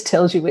 So that just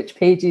tells you which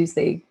pages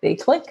they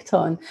clicked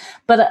on.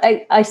 But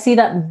I see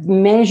that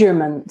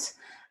measurement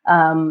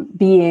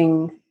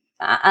being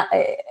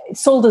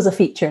sold as a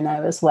feature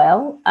now as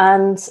well.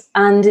 And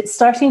it's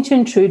starting to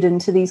intrude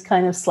into these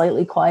kind of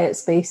slightly quiet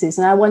spaces.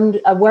 And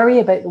I worry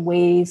about the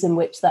ways in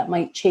which that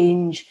might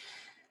change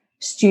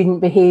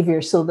student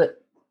behavior so that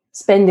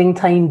spending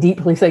time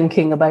deeply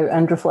thinking about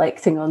and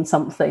reflecting on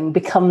something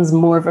becomes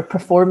more of a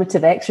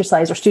performative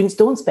exercise, or students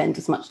don't spend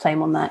as much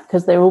time on that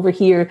because they're over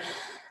here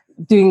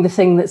doing the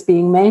thing that's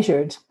being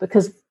measured,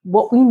 because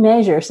what we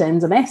measure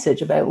sends a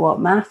message about what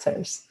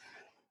matters.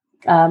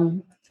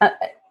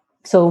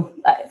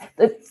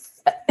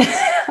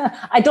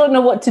 I don't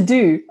know what to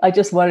do. I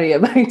just worry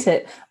about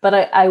it. But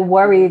I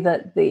worry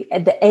that the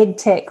ed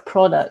tech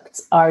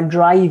products are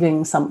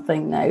driving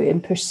something now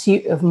in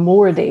pursuit of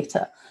more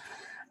data.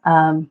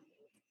 And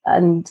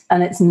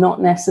it's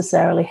not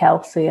necessarily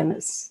healthy, and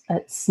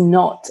it's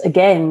not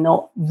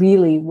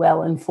really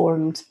well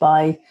informed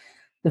by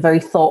the very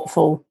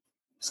thoughtful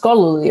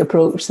scholarly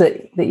approach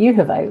that you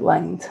have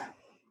outlined.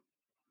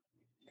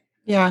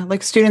 Yeah,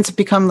 like students have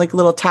become like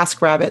little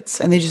task rabbits,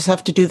 and they just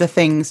have to do the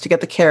things to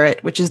get the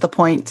carrot, which is the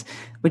point,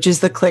 which is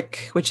the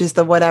click, which is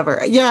the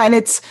whatever. Yeah, and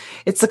it's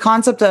the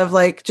concept of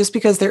like, just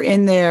because they're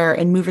in there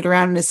and move it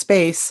around in a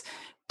space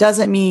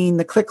doesn't mean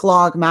the click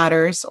log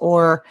matters,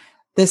 or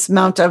this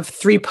amount of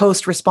 3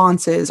 post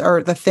responses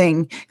are the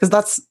thing, because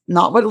that's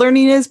not what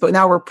learning is. But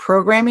now we're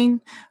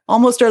programming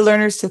almost our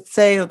learners to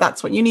say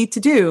that's what you need to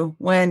do,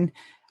 when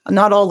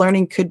not all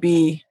learning could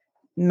be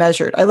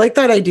measured. I like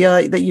that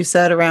idea that you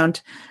said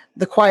around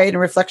the quiet and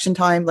reflection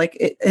time, like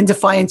in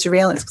defiant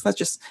surveillance,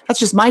 because that's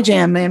just my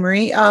jam,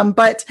 Anne-Marie.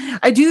 But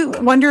I do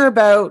wonder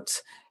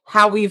about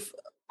how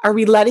are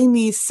we letting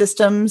these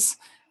systems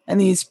and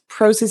these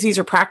processes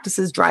or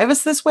practices drive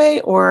us this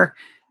way, or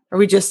are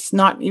we just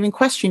not even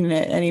questioning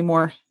it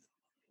anymore?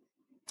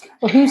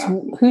 Well,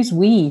 who's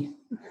we?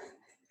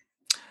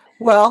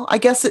 Well, I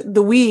guess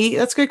the we,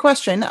 that's a good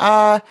question.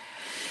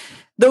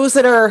 Those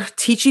that are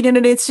teaching in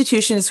an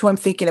institution is who I'm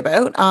thinking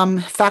about.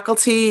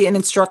 Faculty and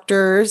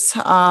instructors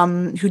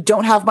who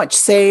don't have much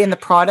say in the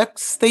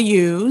products they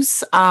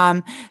use.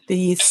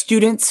 The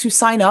students who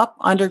sign up,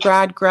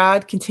 undergrad,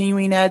 grad,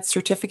 continuing ed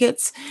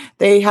certificates,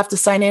 they have to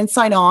sign in,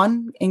 sign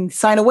on, and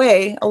sign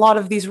away a lot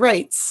of these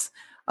rights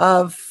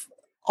of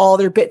all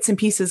their bits and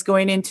pieces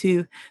going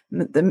into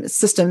the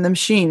system, the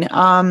machine.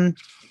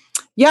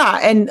 Yeah,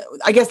 and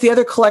I guess the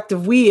other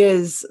collective we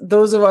is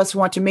those of us who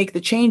want to make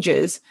the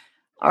changes.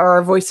 Are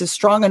our voices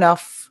strong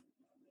enough?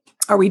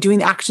 Are we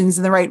doing actions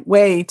in the right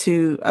way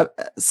to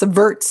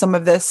subvert some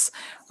of this?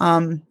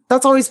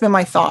 That's always been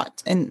my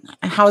thought. And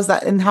how is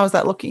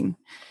that looking?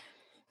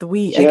 The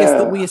we, I guess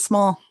the we is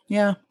small.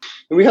 Yeah.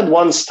 We had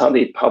one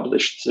study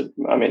published,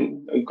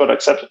 got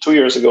accepted 2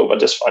 years ago, but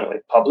just finally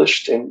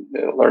published in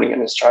Learning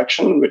and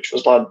Instruction, which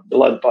was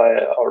led by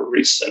our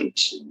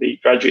recently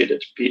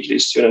graduated PhD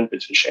student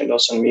between Shane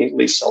Dawson and me,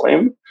 Lisa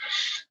Lim.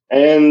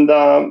 And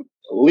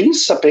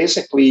Lisa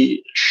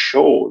basically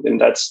showed in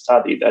that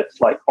study that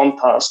like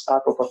on-task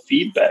type of a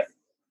feedback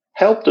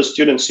helped the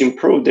students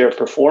improve their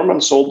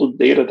performance. All the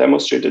data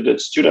demonstrated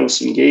that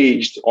students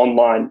engaged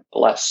online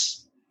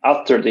less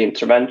after the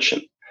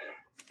intervention.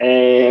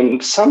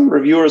 And some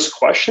reviewers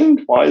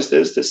questioned, why is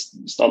this? This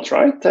is not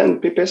right.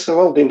 And people said,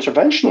 well, the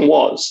intervention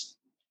was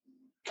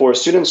for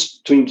students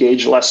to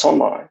engage less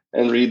online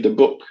and read the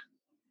book,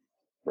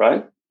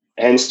 right?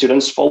 And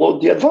students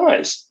followed the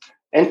advice.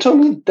 And to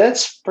me,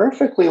 that's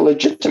perfectly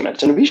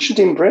legitimate, and we should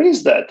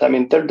embrace that. I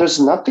mean, there's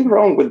nothing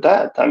wrong with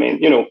that. I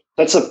mean,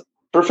 that's a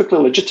perfectly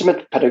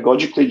legitimate,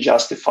 pedagogically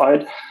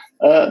justified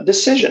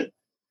decision.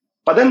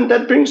 But then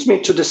that brings me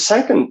to the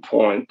second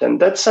point,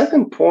 and that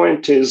second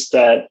point is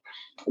that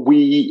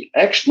we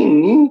actually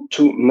need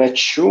to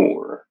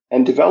mature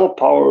and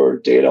develop our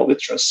data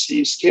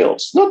literacy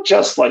skills, not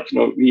just like,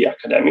 we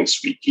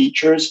academics, we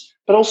teachers,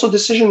 but also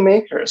decision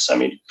makers. I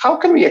mean, how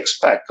can we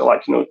expect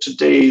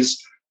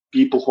today's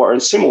people who are in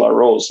similar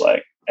roles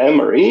like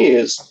Anne-Marie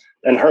is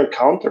and her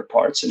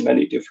counterparts in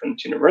many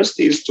different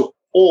universities to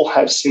all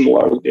have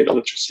similar data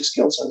literacy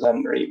skills as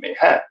Anne-Marie may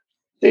have?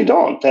 They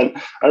don't. And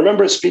I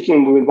remember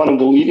speaking with one of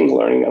the leading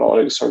learning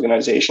analytics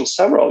organizations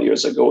several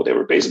years ago. They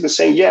were basically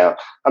saying,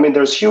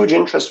 there's huge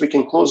interest. We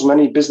can close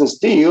many business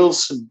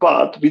deals,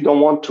 but we don't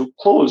want to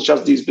close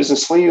just these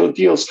business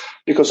deals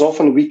because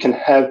often we can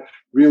have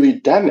really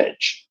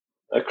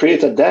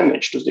create a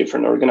damage to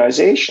different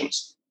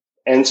organizations.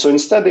 And so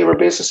instead, they were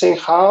basically saying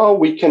how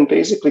we can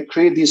basically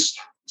create these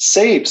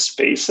safe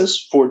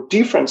spaces for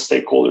different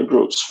stakeholder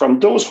groups, from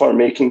those who are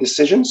making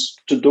decisions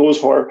to those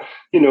who are,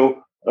 in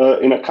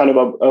a kind of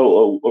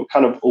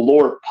a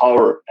lower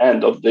power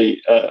end of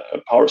the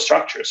power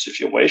structures,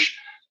 if you wish.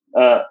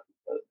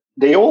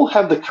 They all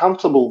have the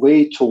comfortable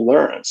way to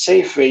learn,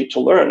 safe way to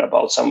learn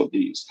about some of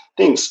these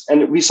things.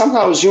 And we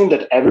somehow assume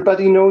that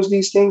everybody knows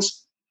these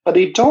things, but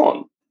they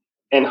don't.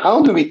 And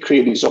how do we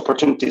create these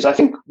opportunities? I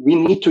think we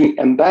need to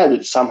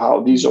embed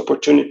somehow these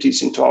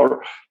opportunities into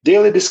our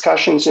daily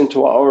discussions,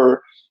 into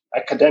our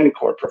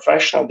academic or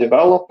professional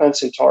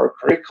developments, into our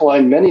curricula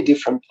in many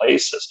different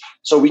places.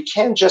 So we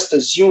can't just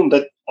assume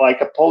that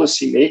like a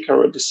policy maker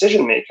or a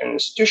decision maker in an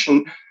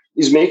institution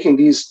is making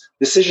these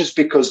decisions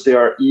because they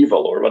are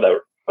evil or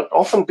whatever, but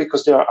often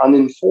because they are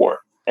uninformed.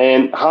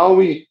 And how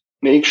we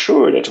make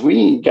sure that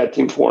we get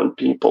informed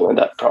people in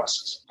that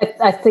process.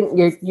 I think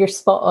you're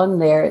spot on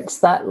there. It's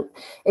that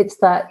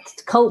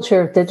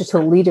culture of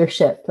digital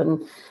leadership, and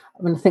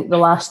I think the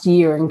last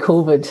year in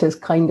COVID has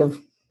kind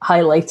of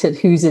highlighted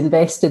who's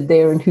invested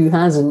there and who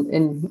hasn't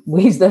in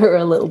ways that are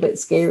a little bit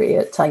scary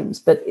at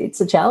times. But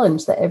it's a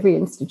challenge that every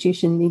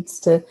institution needs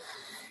to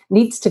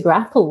needs to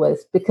grapple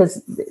with,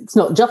 because it's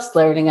not just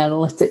learning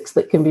analytics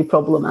that can be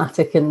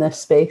problematic in this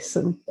space.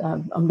 And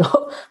I'm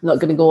not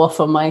going to go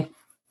off on my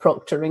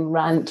proctoring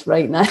rant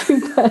right now.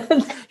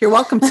 But you're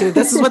welcome to.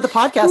 This is what the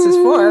podcast is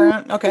for.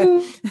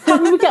 Okay.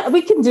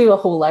 we can do a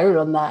whole hour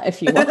on that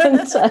if you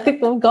want.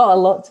 I've got a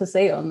lot to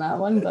say on that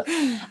one.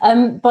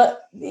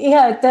 But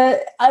yeah,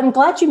 I'm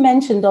glad you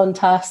mentioned On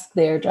Task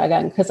there,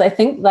 Dragan, because I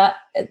think that,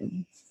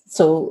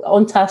 so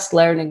On Task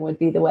Learning would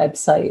be the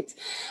website.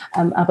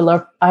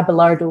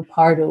 Abelardo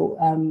Pardo.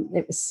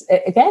 It was,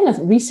 again, a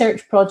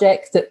research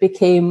project that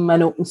became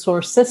an open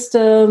source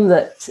system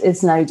that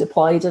is now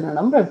deployed in a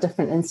number of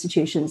different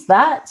institutions.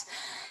 That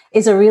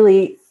is a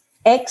really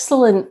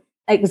excellent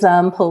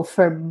example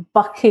for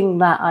bucking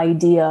that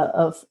idea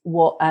of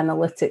what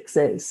analytics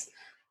is.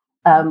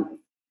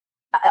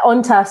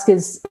 On Task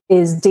is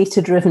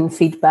data-driven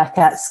feedback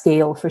at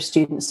scale for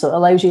students. So it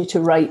allows you to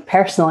write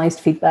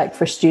personalized feedback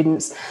for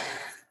students,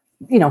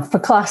 for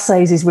class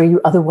sizes where you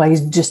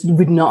otherwise just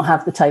would not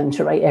have the time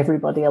to write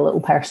everybody a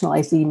little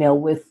personalized email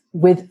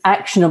with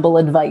actionable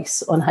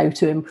advice on how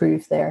to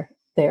improve their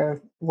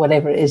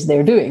whatever it is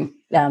they're doing.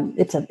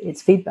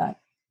 It's feedback.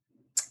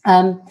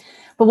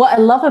 But what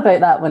I love about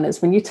that one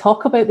is when you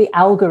talk about the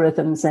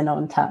algorithms in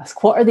On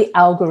Task, what are the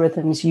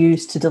algorithms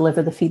used to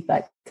deliver the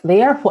feedback?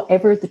 They are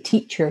whatever the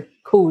teacher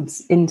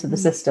codes into the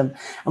system.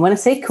 And when I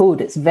say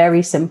code, it's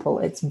very simple.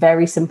 It's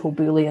very simple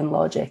Boolean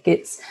logic.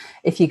 It's,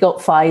 if you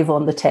got 5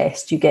 on the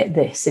test, you get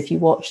this. If you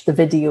watch the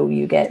video,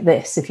 you get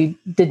this. If you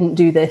didn't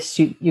do this,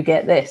 you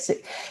get this.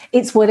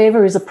 It's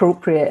whatever is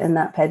appropriate in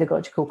that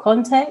pedagogical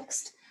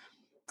context.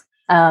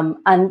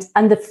 And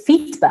the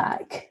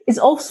feedback is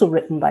also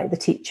written by the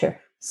teacher.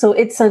 So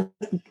it's a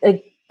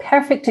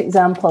perfect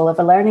example of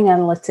a learning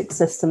analytics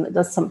system that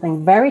does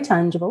something very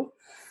tangible,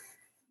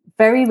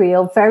 very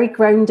real, very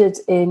grounded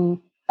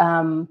in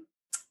learning,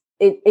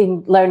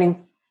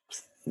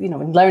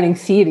 in learning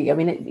theory. I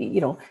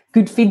mean,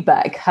 good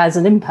feedback has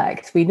an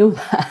impact. We know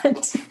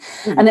that.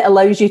 And it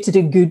allows you to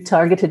do good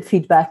targeted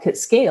feedback at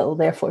scale,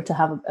 therefore to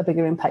have a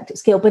bigger impact at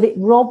scale. But it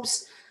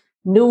robs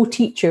no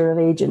teacher of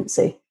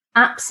agency.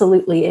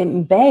 Absolutely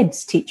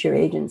embeds teacher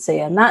agency.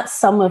 And that's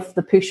some of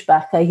the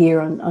pushback I hear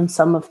on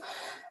some of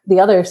the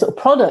other sort of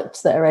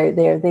products that are out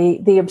there.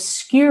 They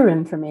obscure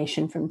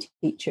information from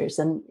teachers,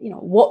 and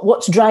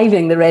what's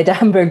driving the red,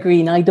 amber,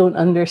 green, I don't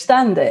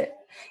understand it.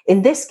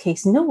 In this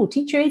case, no,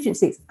 teacher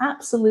agency is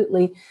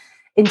absolutely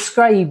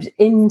inscribed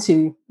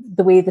into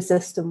the way the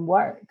system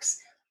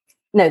works.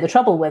 Now, the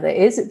trouble with it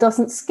is it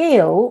doesn't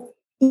scale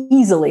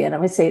easily. And I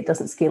would say it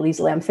doesn't scale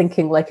easily. I'm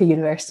thinking like a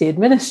university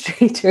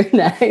administrator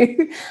now.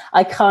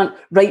 I can't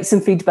write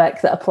some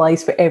feedback that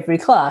applies for every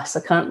class.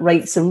 I can't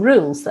write some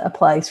rules that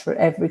applies for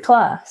every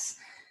class.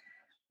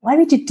 Why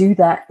would you do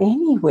that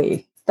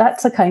anyway?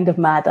 That's a kind of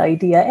mad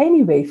idea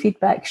anyway.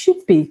 Feedback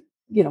should be,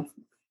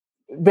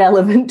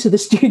 relevant to the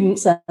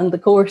students and the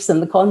course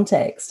and the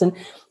context. And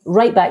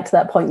right back to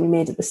that point we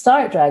made at the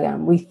start,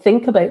 Dragan, we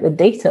think about the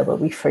data, but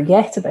we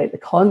forget about the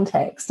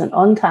context. And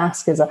On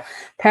Task is a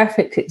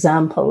perfect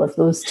example of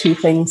those two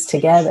things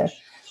together.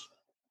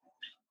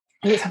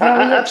 And it's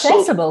very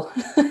accessible.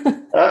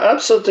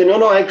 Absolutely.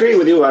 No, I agree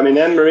with you. I mean,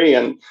 Anne-Marie,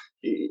 and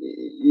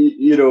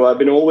I've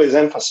been always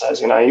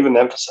emphasizing, I even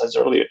emphasized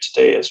earlier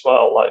today as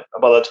well, like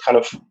about that kind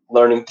of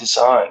learning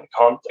design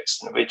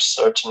context in which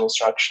certain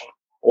instruction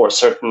or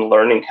certain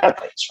learning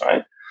happens,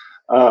 right?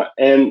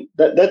 And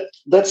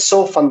that's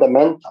so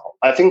fundamental.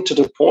 I think to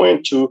the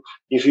point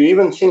if you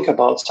even think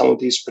about some of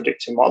these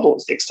predictive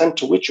models, the extent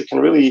to which you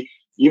can really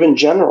even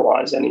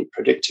generalize any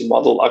predictive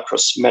model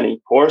across many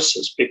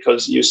courses,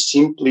 because you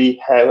simply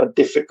have a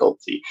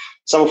difficulty.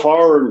 Some of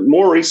our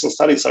more recent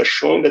studies are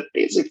showing that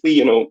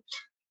basically,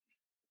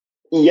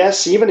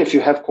 yes, even if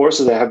you have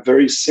courses that have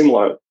very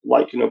similar,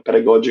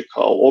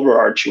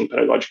 overarching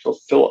pedagogical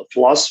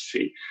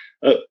philosophy,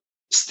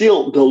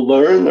 still the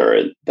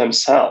learner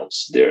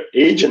themselves, their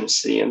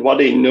agency and what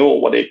they know,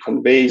 what they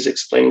convey is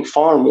explaining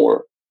far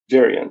more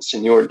variance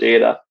in your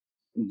data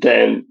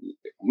than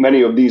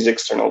many of these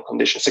external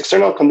conditions.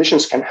 External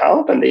conditions can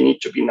help, and they need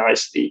to be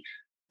nicely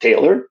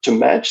tailored to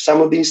match some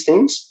of these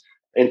things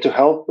and to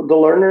help the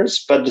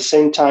learners. But at the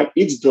same time,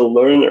 it's the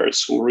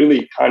learners who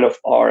really kind of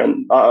are,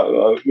 and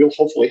we'll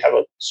hopefully have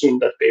soon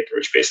that paper,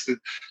 which basically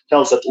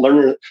tells that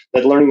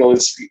learning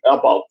is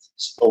about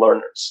the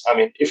learners. I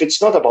mean, if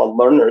it's not about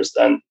learners,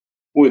 then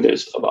who it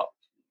is about?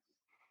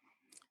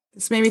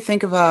 This made me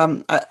think of,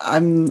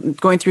 I'm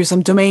going through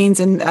some domains,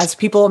 and as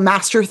people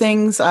master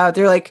things,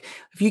 they're like,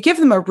 if you give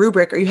them a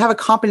rubric or you have a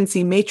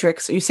competency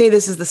matrix, or you say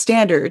this is the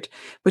standard,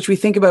 which we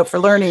think about for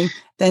learning,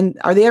 then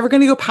are they ever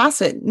going to go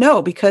past it?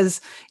 No,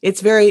 because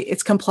it's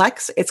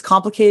complex, it's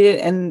complicated.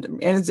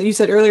 And as you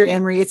said earlier,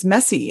 Anne-Marie, it's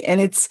messy. And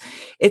it's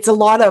a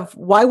lot of,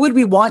 why would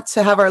we want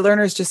to have our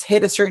learners just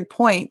hit a certain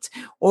point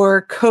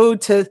or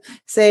code to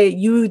say,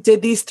 you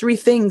did these 3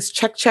 things,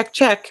 check, check,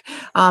 check,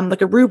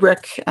 like a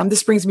rubric.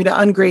 This brings me to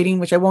ungrading,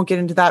 which I won't get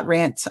into that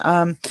rant.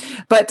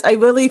 But I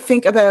really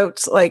think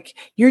about, like,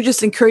 you're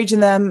just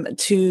encouraging them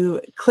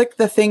to click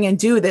the thing and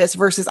do this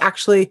versus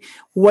actually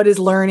what is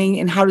learning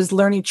and how does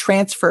learning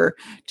transfer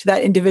to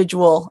that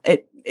individual.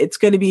 It's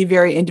going to be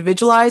very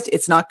individualized.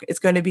 It's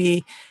going to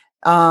be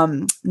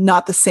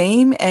not the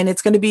same, and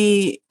it's going to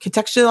be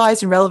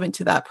contextualized and relevant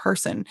to that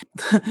person.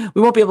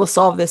 We won't be able to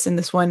solve this in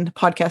this one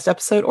podcast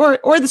episode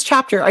or this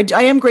chapter.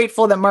 I am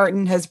grateful that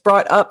Martin has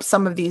brought up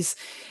some of these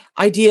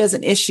ideas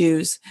and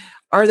issues.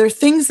 Are there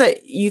things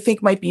that you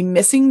think might be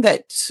missing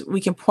that we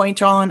can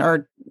point on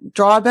or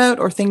draw about,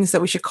 or things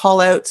that we should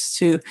call out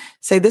to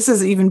say this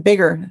is even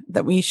bigger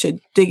that we should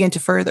dig into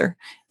further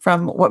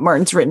from what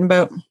Martin's written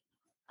about?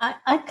 I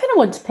kind of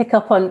want to pick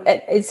up on,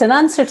 it's an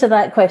answer to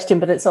that question,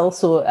 but it's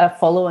also a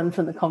follow-on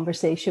from the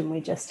conversation we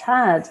just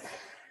had.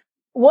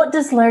 What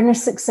does learner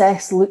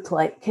success look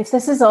like? If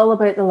this is all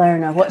about the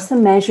learner, what's the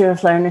measure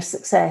of learner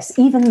success?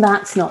 Even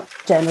that's not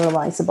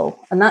generalizable.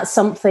 And that's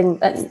something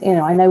that,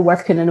 I now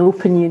work in an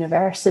open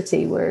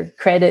university where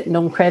credit,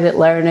 non-credit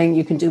learning,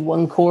 you can do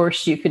one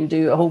course, you can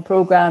do a whole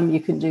program, you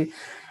can do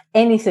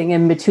anything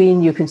in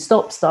between, you can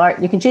stop,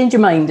 start, you can change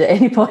your mind at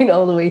any point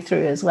all the way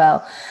through as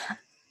well.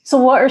 So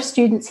what are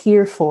students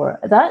here for?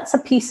 That's a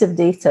piece of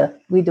data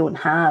we don't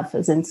have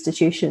as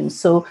institutions.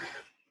 So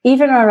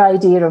even our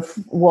idea of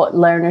what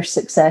learner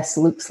success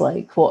looks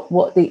like,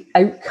 what the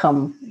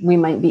outcome we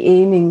might be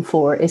aiming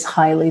for is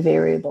highly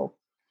variable.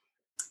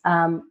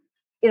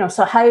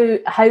 So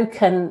how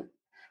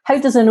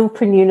does an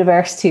open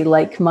university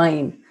like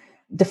mine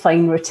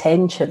define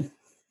retention?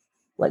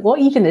 Like,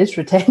 what even is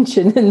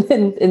retention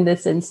in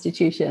this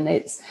institution?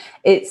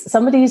 It's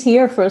somebody's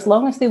here for as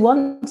long as they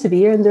want to be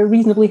here, and they're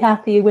reasonably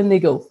happy when they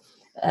go.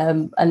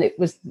 And it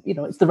was,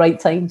 it's the right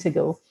time to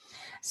go.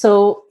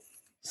 So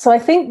I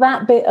think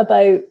that bit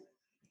about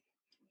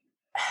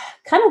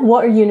kind of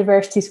what are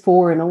universities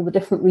for and all the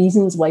different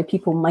reasons why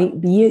people might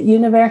be at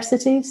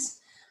universities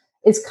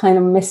is kind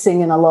of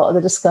missing in a lot of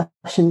the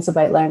discussions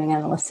about learning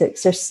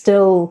analytics. There's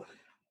still,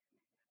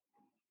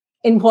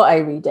 in what I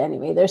read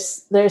anyway,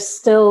 there's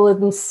still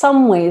in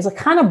some ways a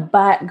kind of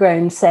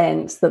background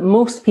sense that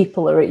most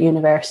people are at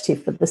university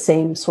for the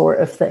same sort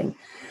of thing.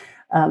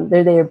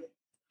 They're there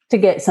to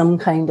get some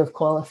kind of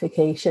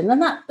qualification.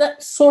 And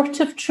that's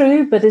sort of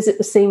true, but is it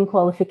the same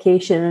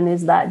qualification, and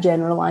is that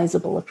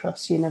generalizable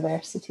across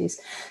universities?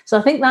 So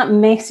I think that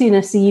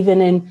messiness, even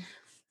in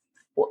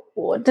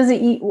what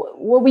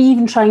are we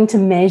even trying to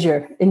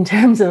measure in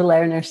terms of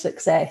learner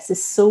success,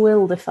 is so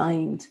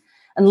ill-defined.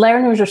 And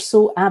learners are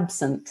so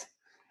absent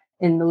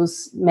in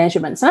those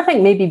measurements. And I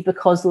think maybe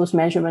because those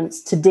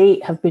measurements to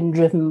date have been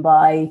driven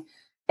by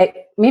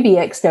maybe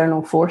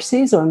external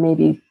forces, or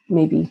maybe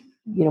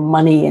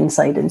money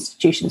inside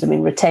institutions. I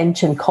mean,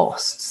 retention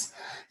costs.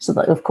 So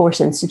that, of course,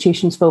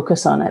 institutions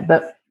focus on it.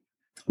 But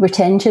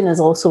retention is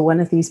also one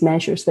of these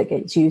measures that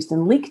gets used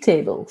in league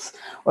tables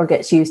or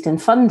gets used in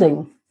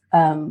funding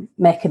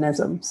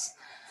mechanisms.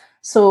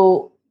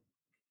 So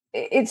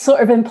it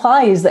sort of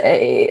implies that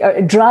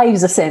it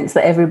drives a sense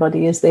that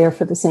everybody is there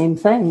for the same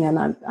thing.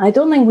 And I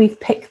don't think we've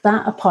picked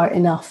that apart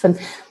enough. And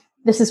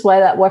this is why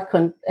that work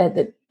on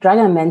that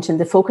Dragan mentioned,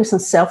 the focus on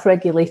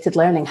self-regulated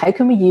learning. How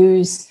can we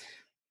use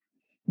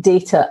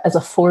data as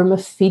a form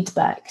of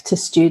feedback to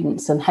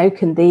students, and how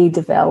can they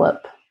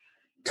develop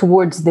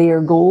towards their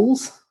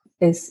goals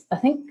is, I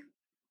think,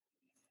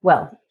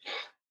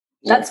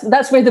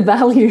 that's where the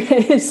value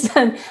is.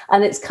 And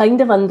it's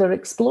kind of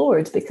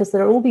underexplored because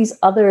there are all these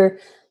other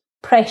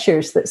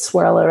pressures that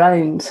swirl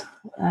around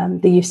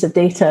the use of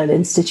data at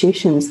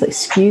institutions that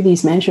skew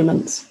these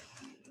measurements.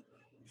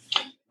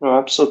 No,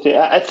 absolutely.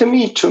 To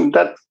me, too,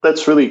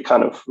 that's really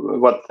kind of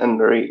what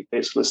Anne-Marie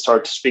basically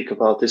started to speak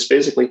about, is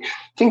basically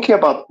thinking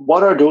about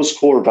what are those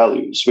core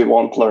values we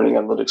want learning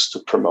analytics to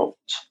promote,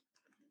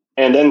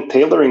 and then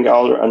tailoring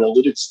our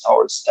analytics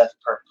towards that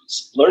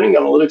purpose. Learning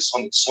analytics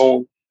on its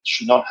own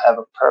should not have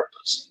a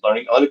purpose.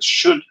 Learning analytics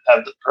should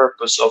have the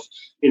purpose of,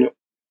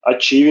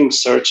 achieving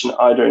certain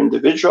either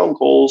individual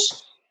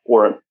goals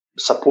or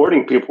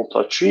supporting people to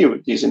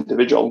achieve these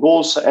individual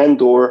goals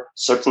and or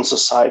certain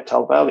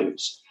societal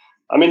values.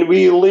 I mean,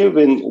 we live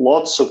in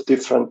lots of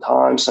different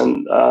times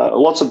and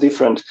lots of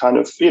different kind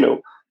of,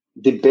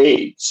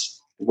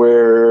 debates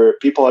where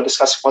people are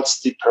discussing what's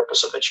the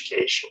purpose of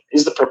education.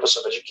 Is the purpose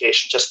of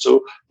education just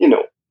to,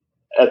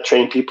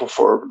 train people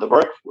for the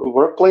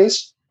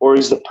workplace? Or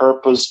is the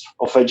purpose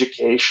of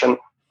education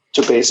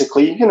to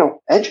basically,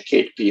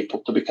 educate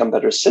people to become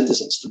better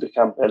citizens, to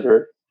become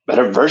better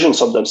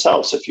versions of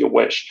themselves, if you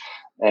wish?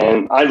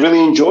 And I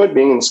really enjoyed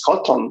being in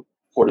Scotland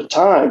for the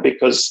time,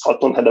 because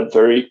Scotland had a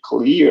very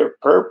clear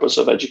purpose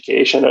of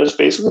education. That is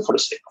basically for the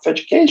sake of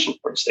education,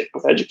 for the sake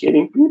of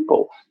educating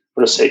people,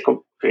 for the sake of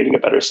creating a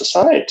better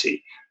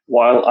society.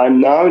 While I'm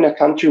now in a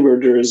country where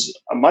there is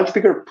a much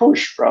bigger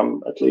push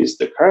from at least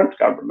the current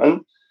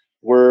government,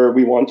 where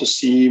we want to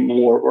see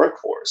more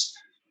workforce.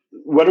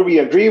 Whether we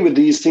agree with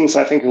these things,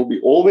 I think it will be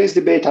always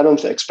debate. I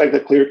don't expect a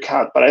clear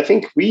cut, but I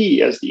think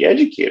we as the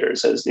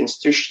educators, as the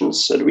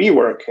institutions that we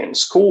work in,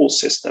 school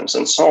systems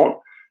and so on,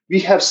 we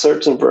have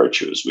certain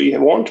virtues. We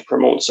want to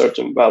promote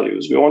certain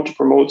values. We want to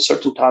promote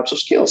certain types of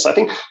skills. I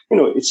think,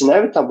 it's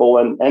inevitable,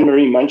 and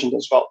Anne-Marie mentioned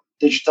as well,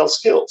 digital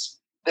skills.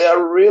 They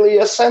are really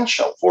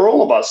essential for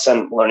all of us,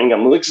 and learning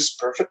analytics is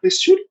perfectly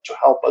suited to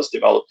help us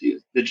develop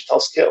these digital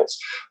skills.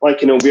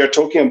 Like, we are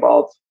talking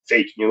about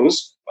fake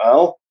news.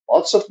 Well,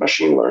 lots of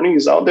machine learning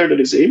is out there that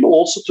is able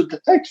also to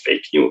detect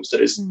fake news,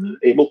 that is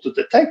able to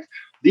detect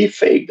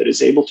deepfake, that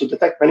is able to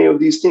detect many of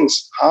these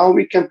things. How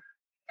we can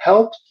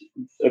help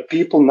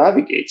people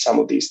navigate some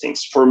of these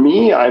things. For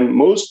me, I'm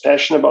most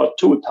passionate about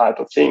two types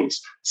of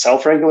things: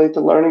 self-regulated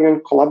learning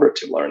and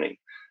collaborative learning.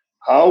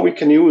 How we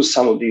can use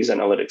some of these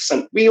analytics.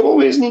 And we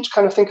always need to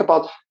kind of think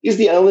about, is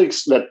the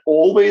analytics that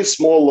always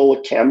small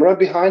little camera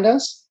behind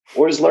us?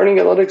 Or is learning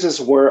analytics is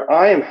where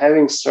I am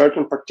having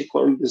certain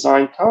particularly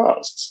designed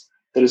tasks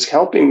that is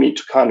helping me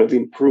to kind of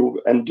improve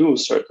and do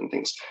certain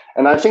things?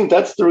 And I think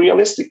that's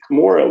the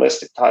more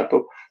realistic type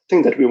of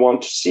thing that we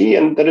want to see.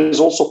 And that is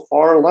also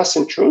far less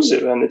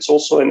intrusive. And it's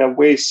also in a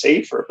way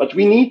safer. But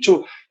we need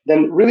to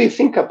then really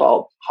think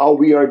about how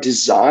we are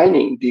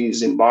designing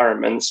these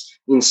environments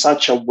in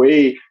such a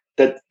way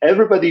that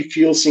everybody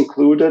feels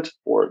included,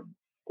 or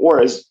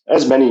as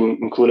many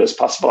included as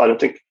possible. I don't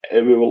think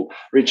we will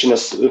reach in a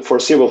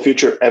foreseeable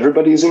future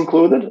everybody is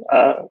included,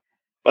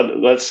 but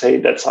let's say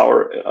that's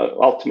our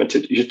ultimate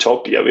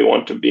utopia we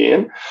want to be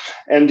in.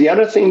 And the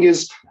other thing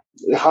is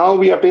how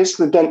we are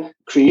basically then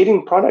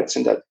creating products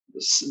in that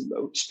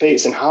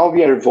space, and how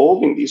we are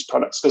evolving these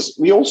products, because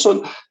we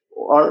also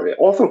are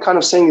often kind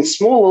of saying a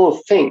small little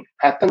thing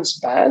happens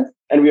bad.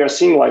 And we are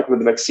seeing, like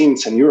with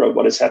vaccines in Europe,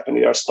 what is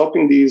happening. They are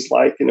stopping these,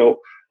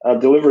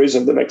 deliveries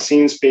of the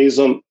vaccines based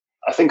on,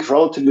 I think,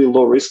 relatively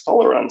low risk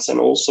tolerance, and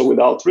also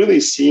without really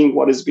seeing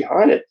what is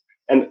behind it,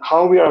 and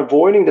how we are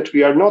avoiding that.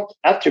 We are not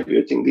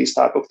attributing these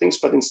type of things,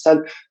 but instead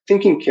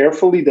thinking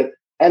carefully that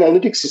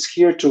analytics is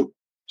here to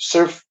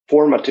serve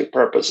formative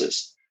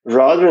purposes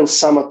rather than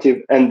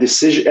summative and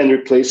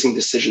replacing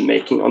decision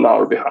making on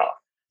our behalf.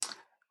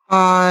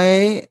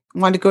 I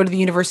want to go to the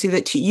university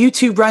that you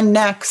two run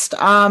next.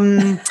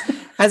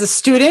 As a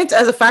student,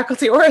 as a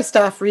faculty, or a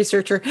staff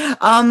researcher,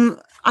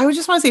 I would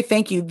just want to say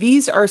thank you.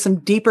 These are some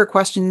deeper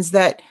questions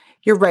that,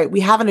 you're right, we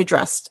haven't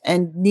addressed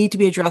and need to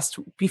be addressed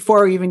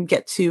before we even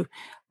get to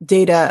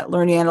data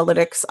learning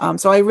analytics.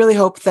 So I really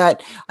hope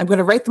that I'm going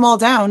to write them all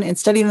down and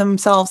study them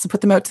themselves and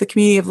put them out to the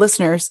community of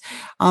listeners.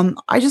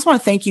 I just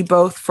want to thank you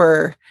both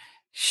for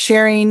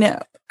sharing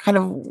kind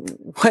of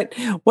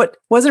what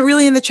wasn't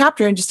really in the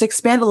chapter, and just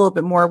expand a little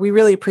bit more. We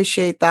really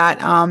appreciate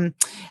that.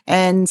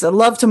 And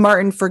love to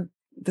Martin for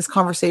this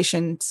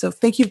conversation. So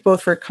thank you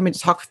both for coming to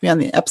talk with me on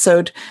the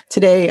episode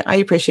today. I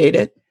appreciate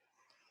it.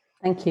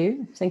 Thank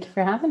you. Thank you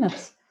for having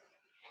us.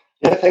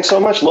 Yeah, thanks so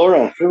much,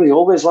 Laura. Really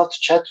always love to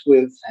chat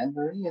with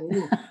Anne-Marie and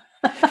you.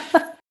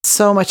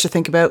 So much to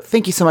think about.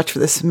 Thank you so much for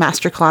this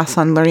masterclass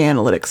on learning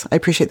analytics. I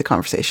appreciate the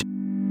conversation.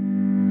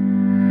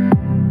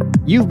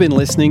 You've been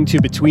listening to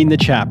Between the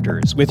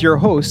Chapters with your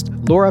host,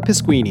 Laura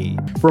Pasquini.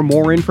 For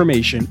more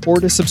information or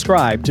to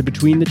subscribe to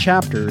Between the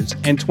Chapters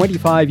and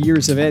 25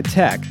 Years of Ed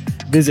Tech,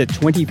 visit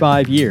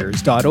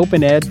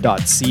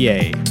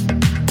 25years.opened.ca.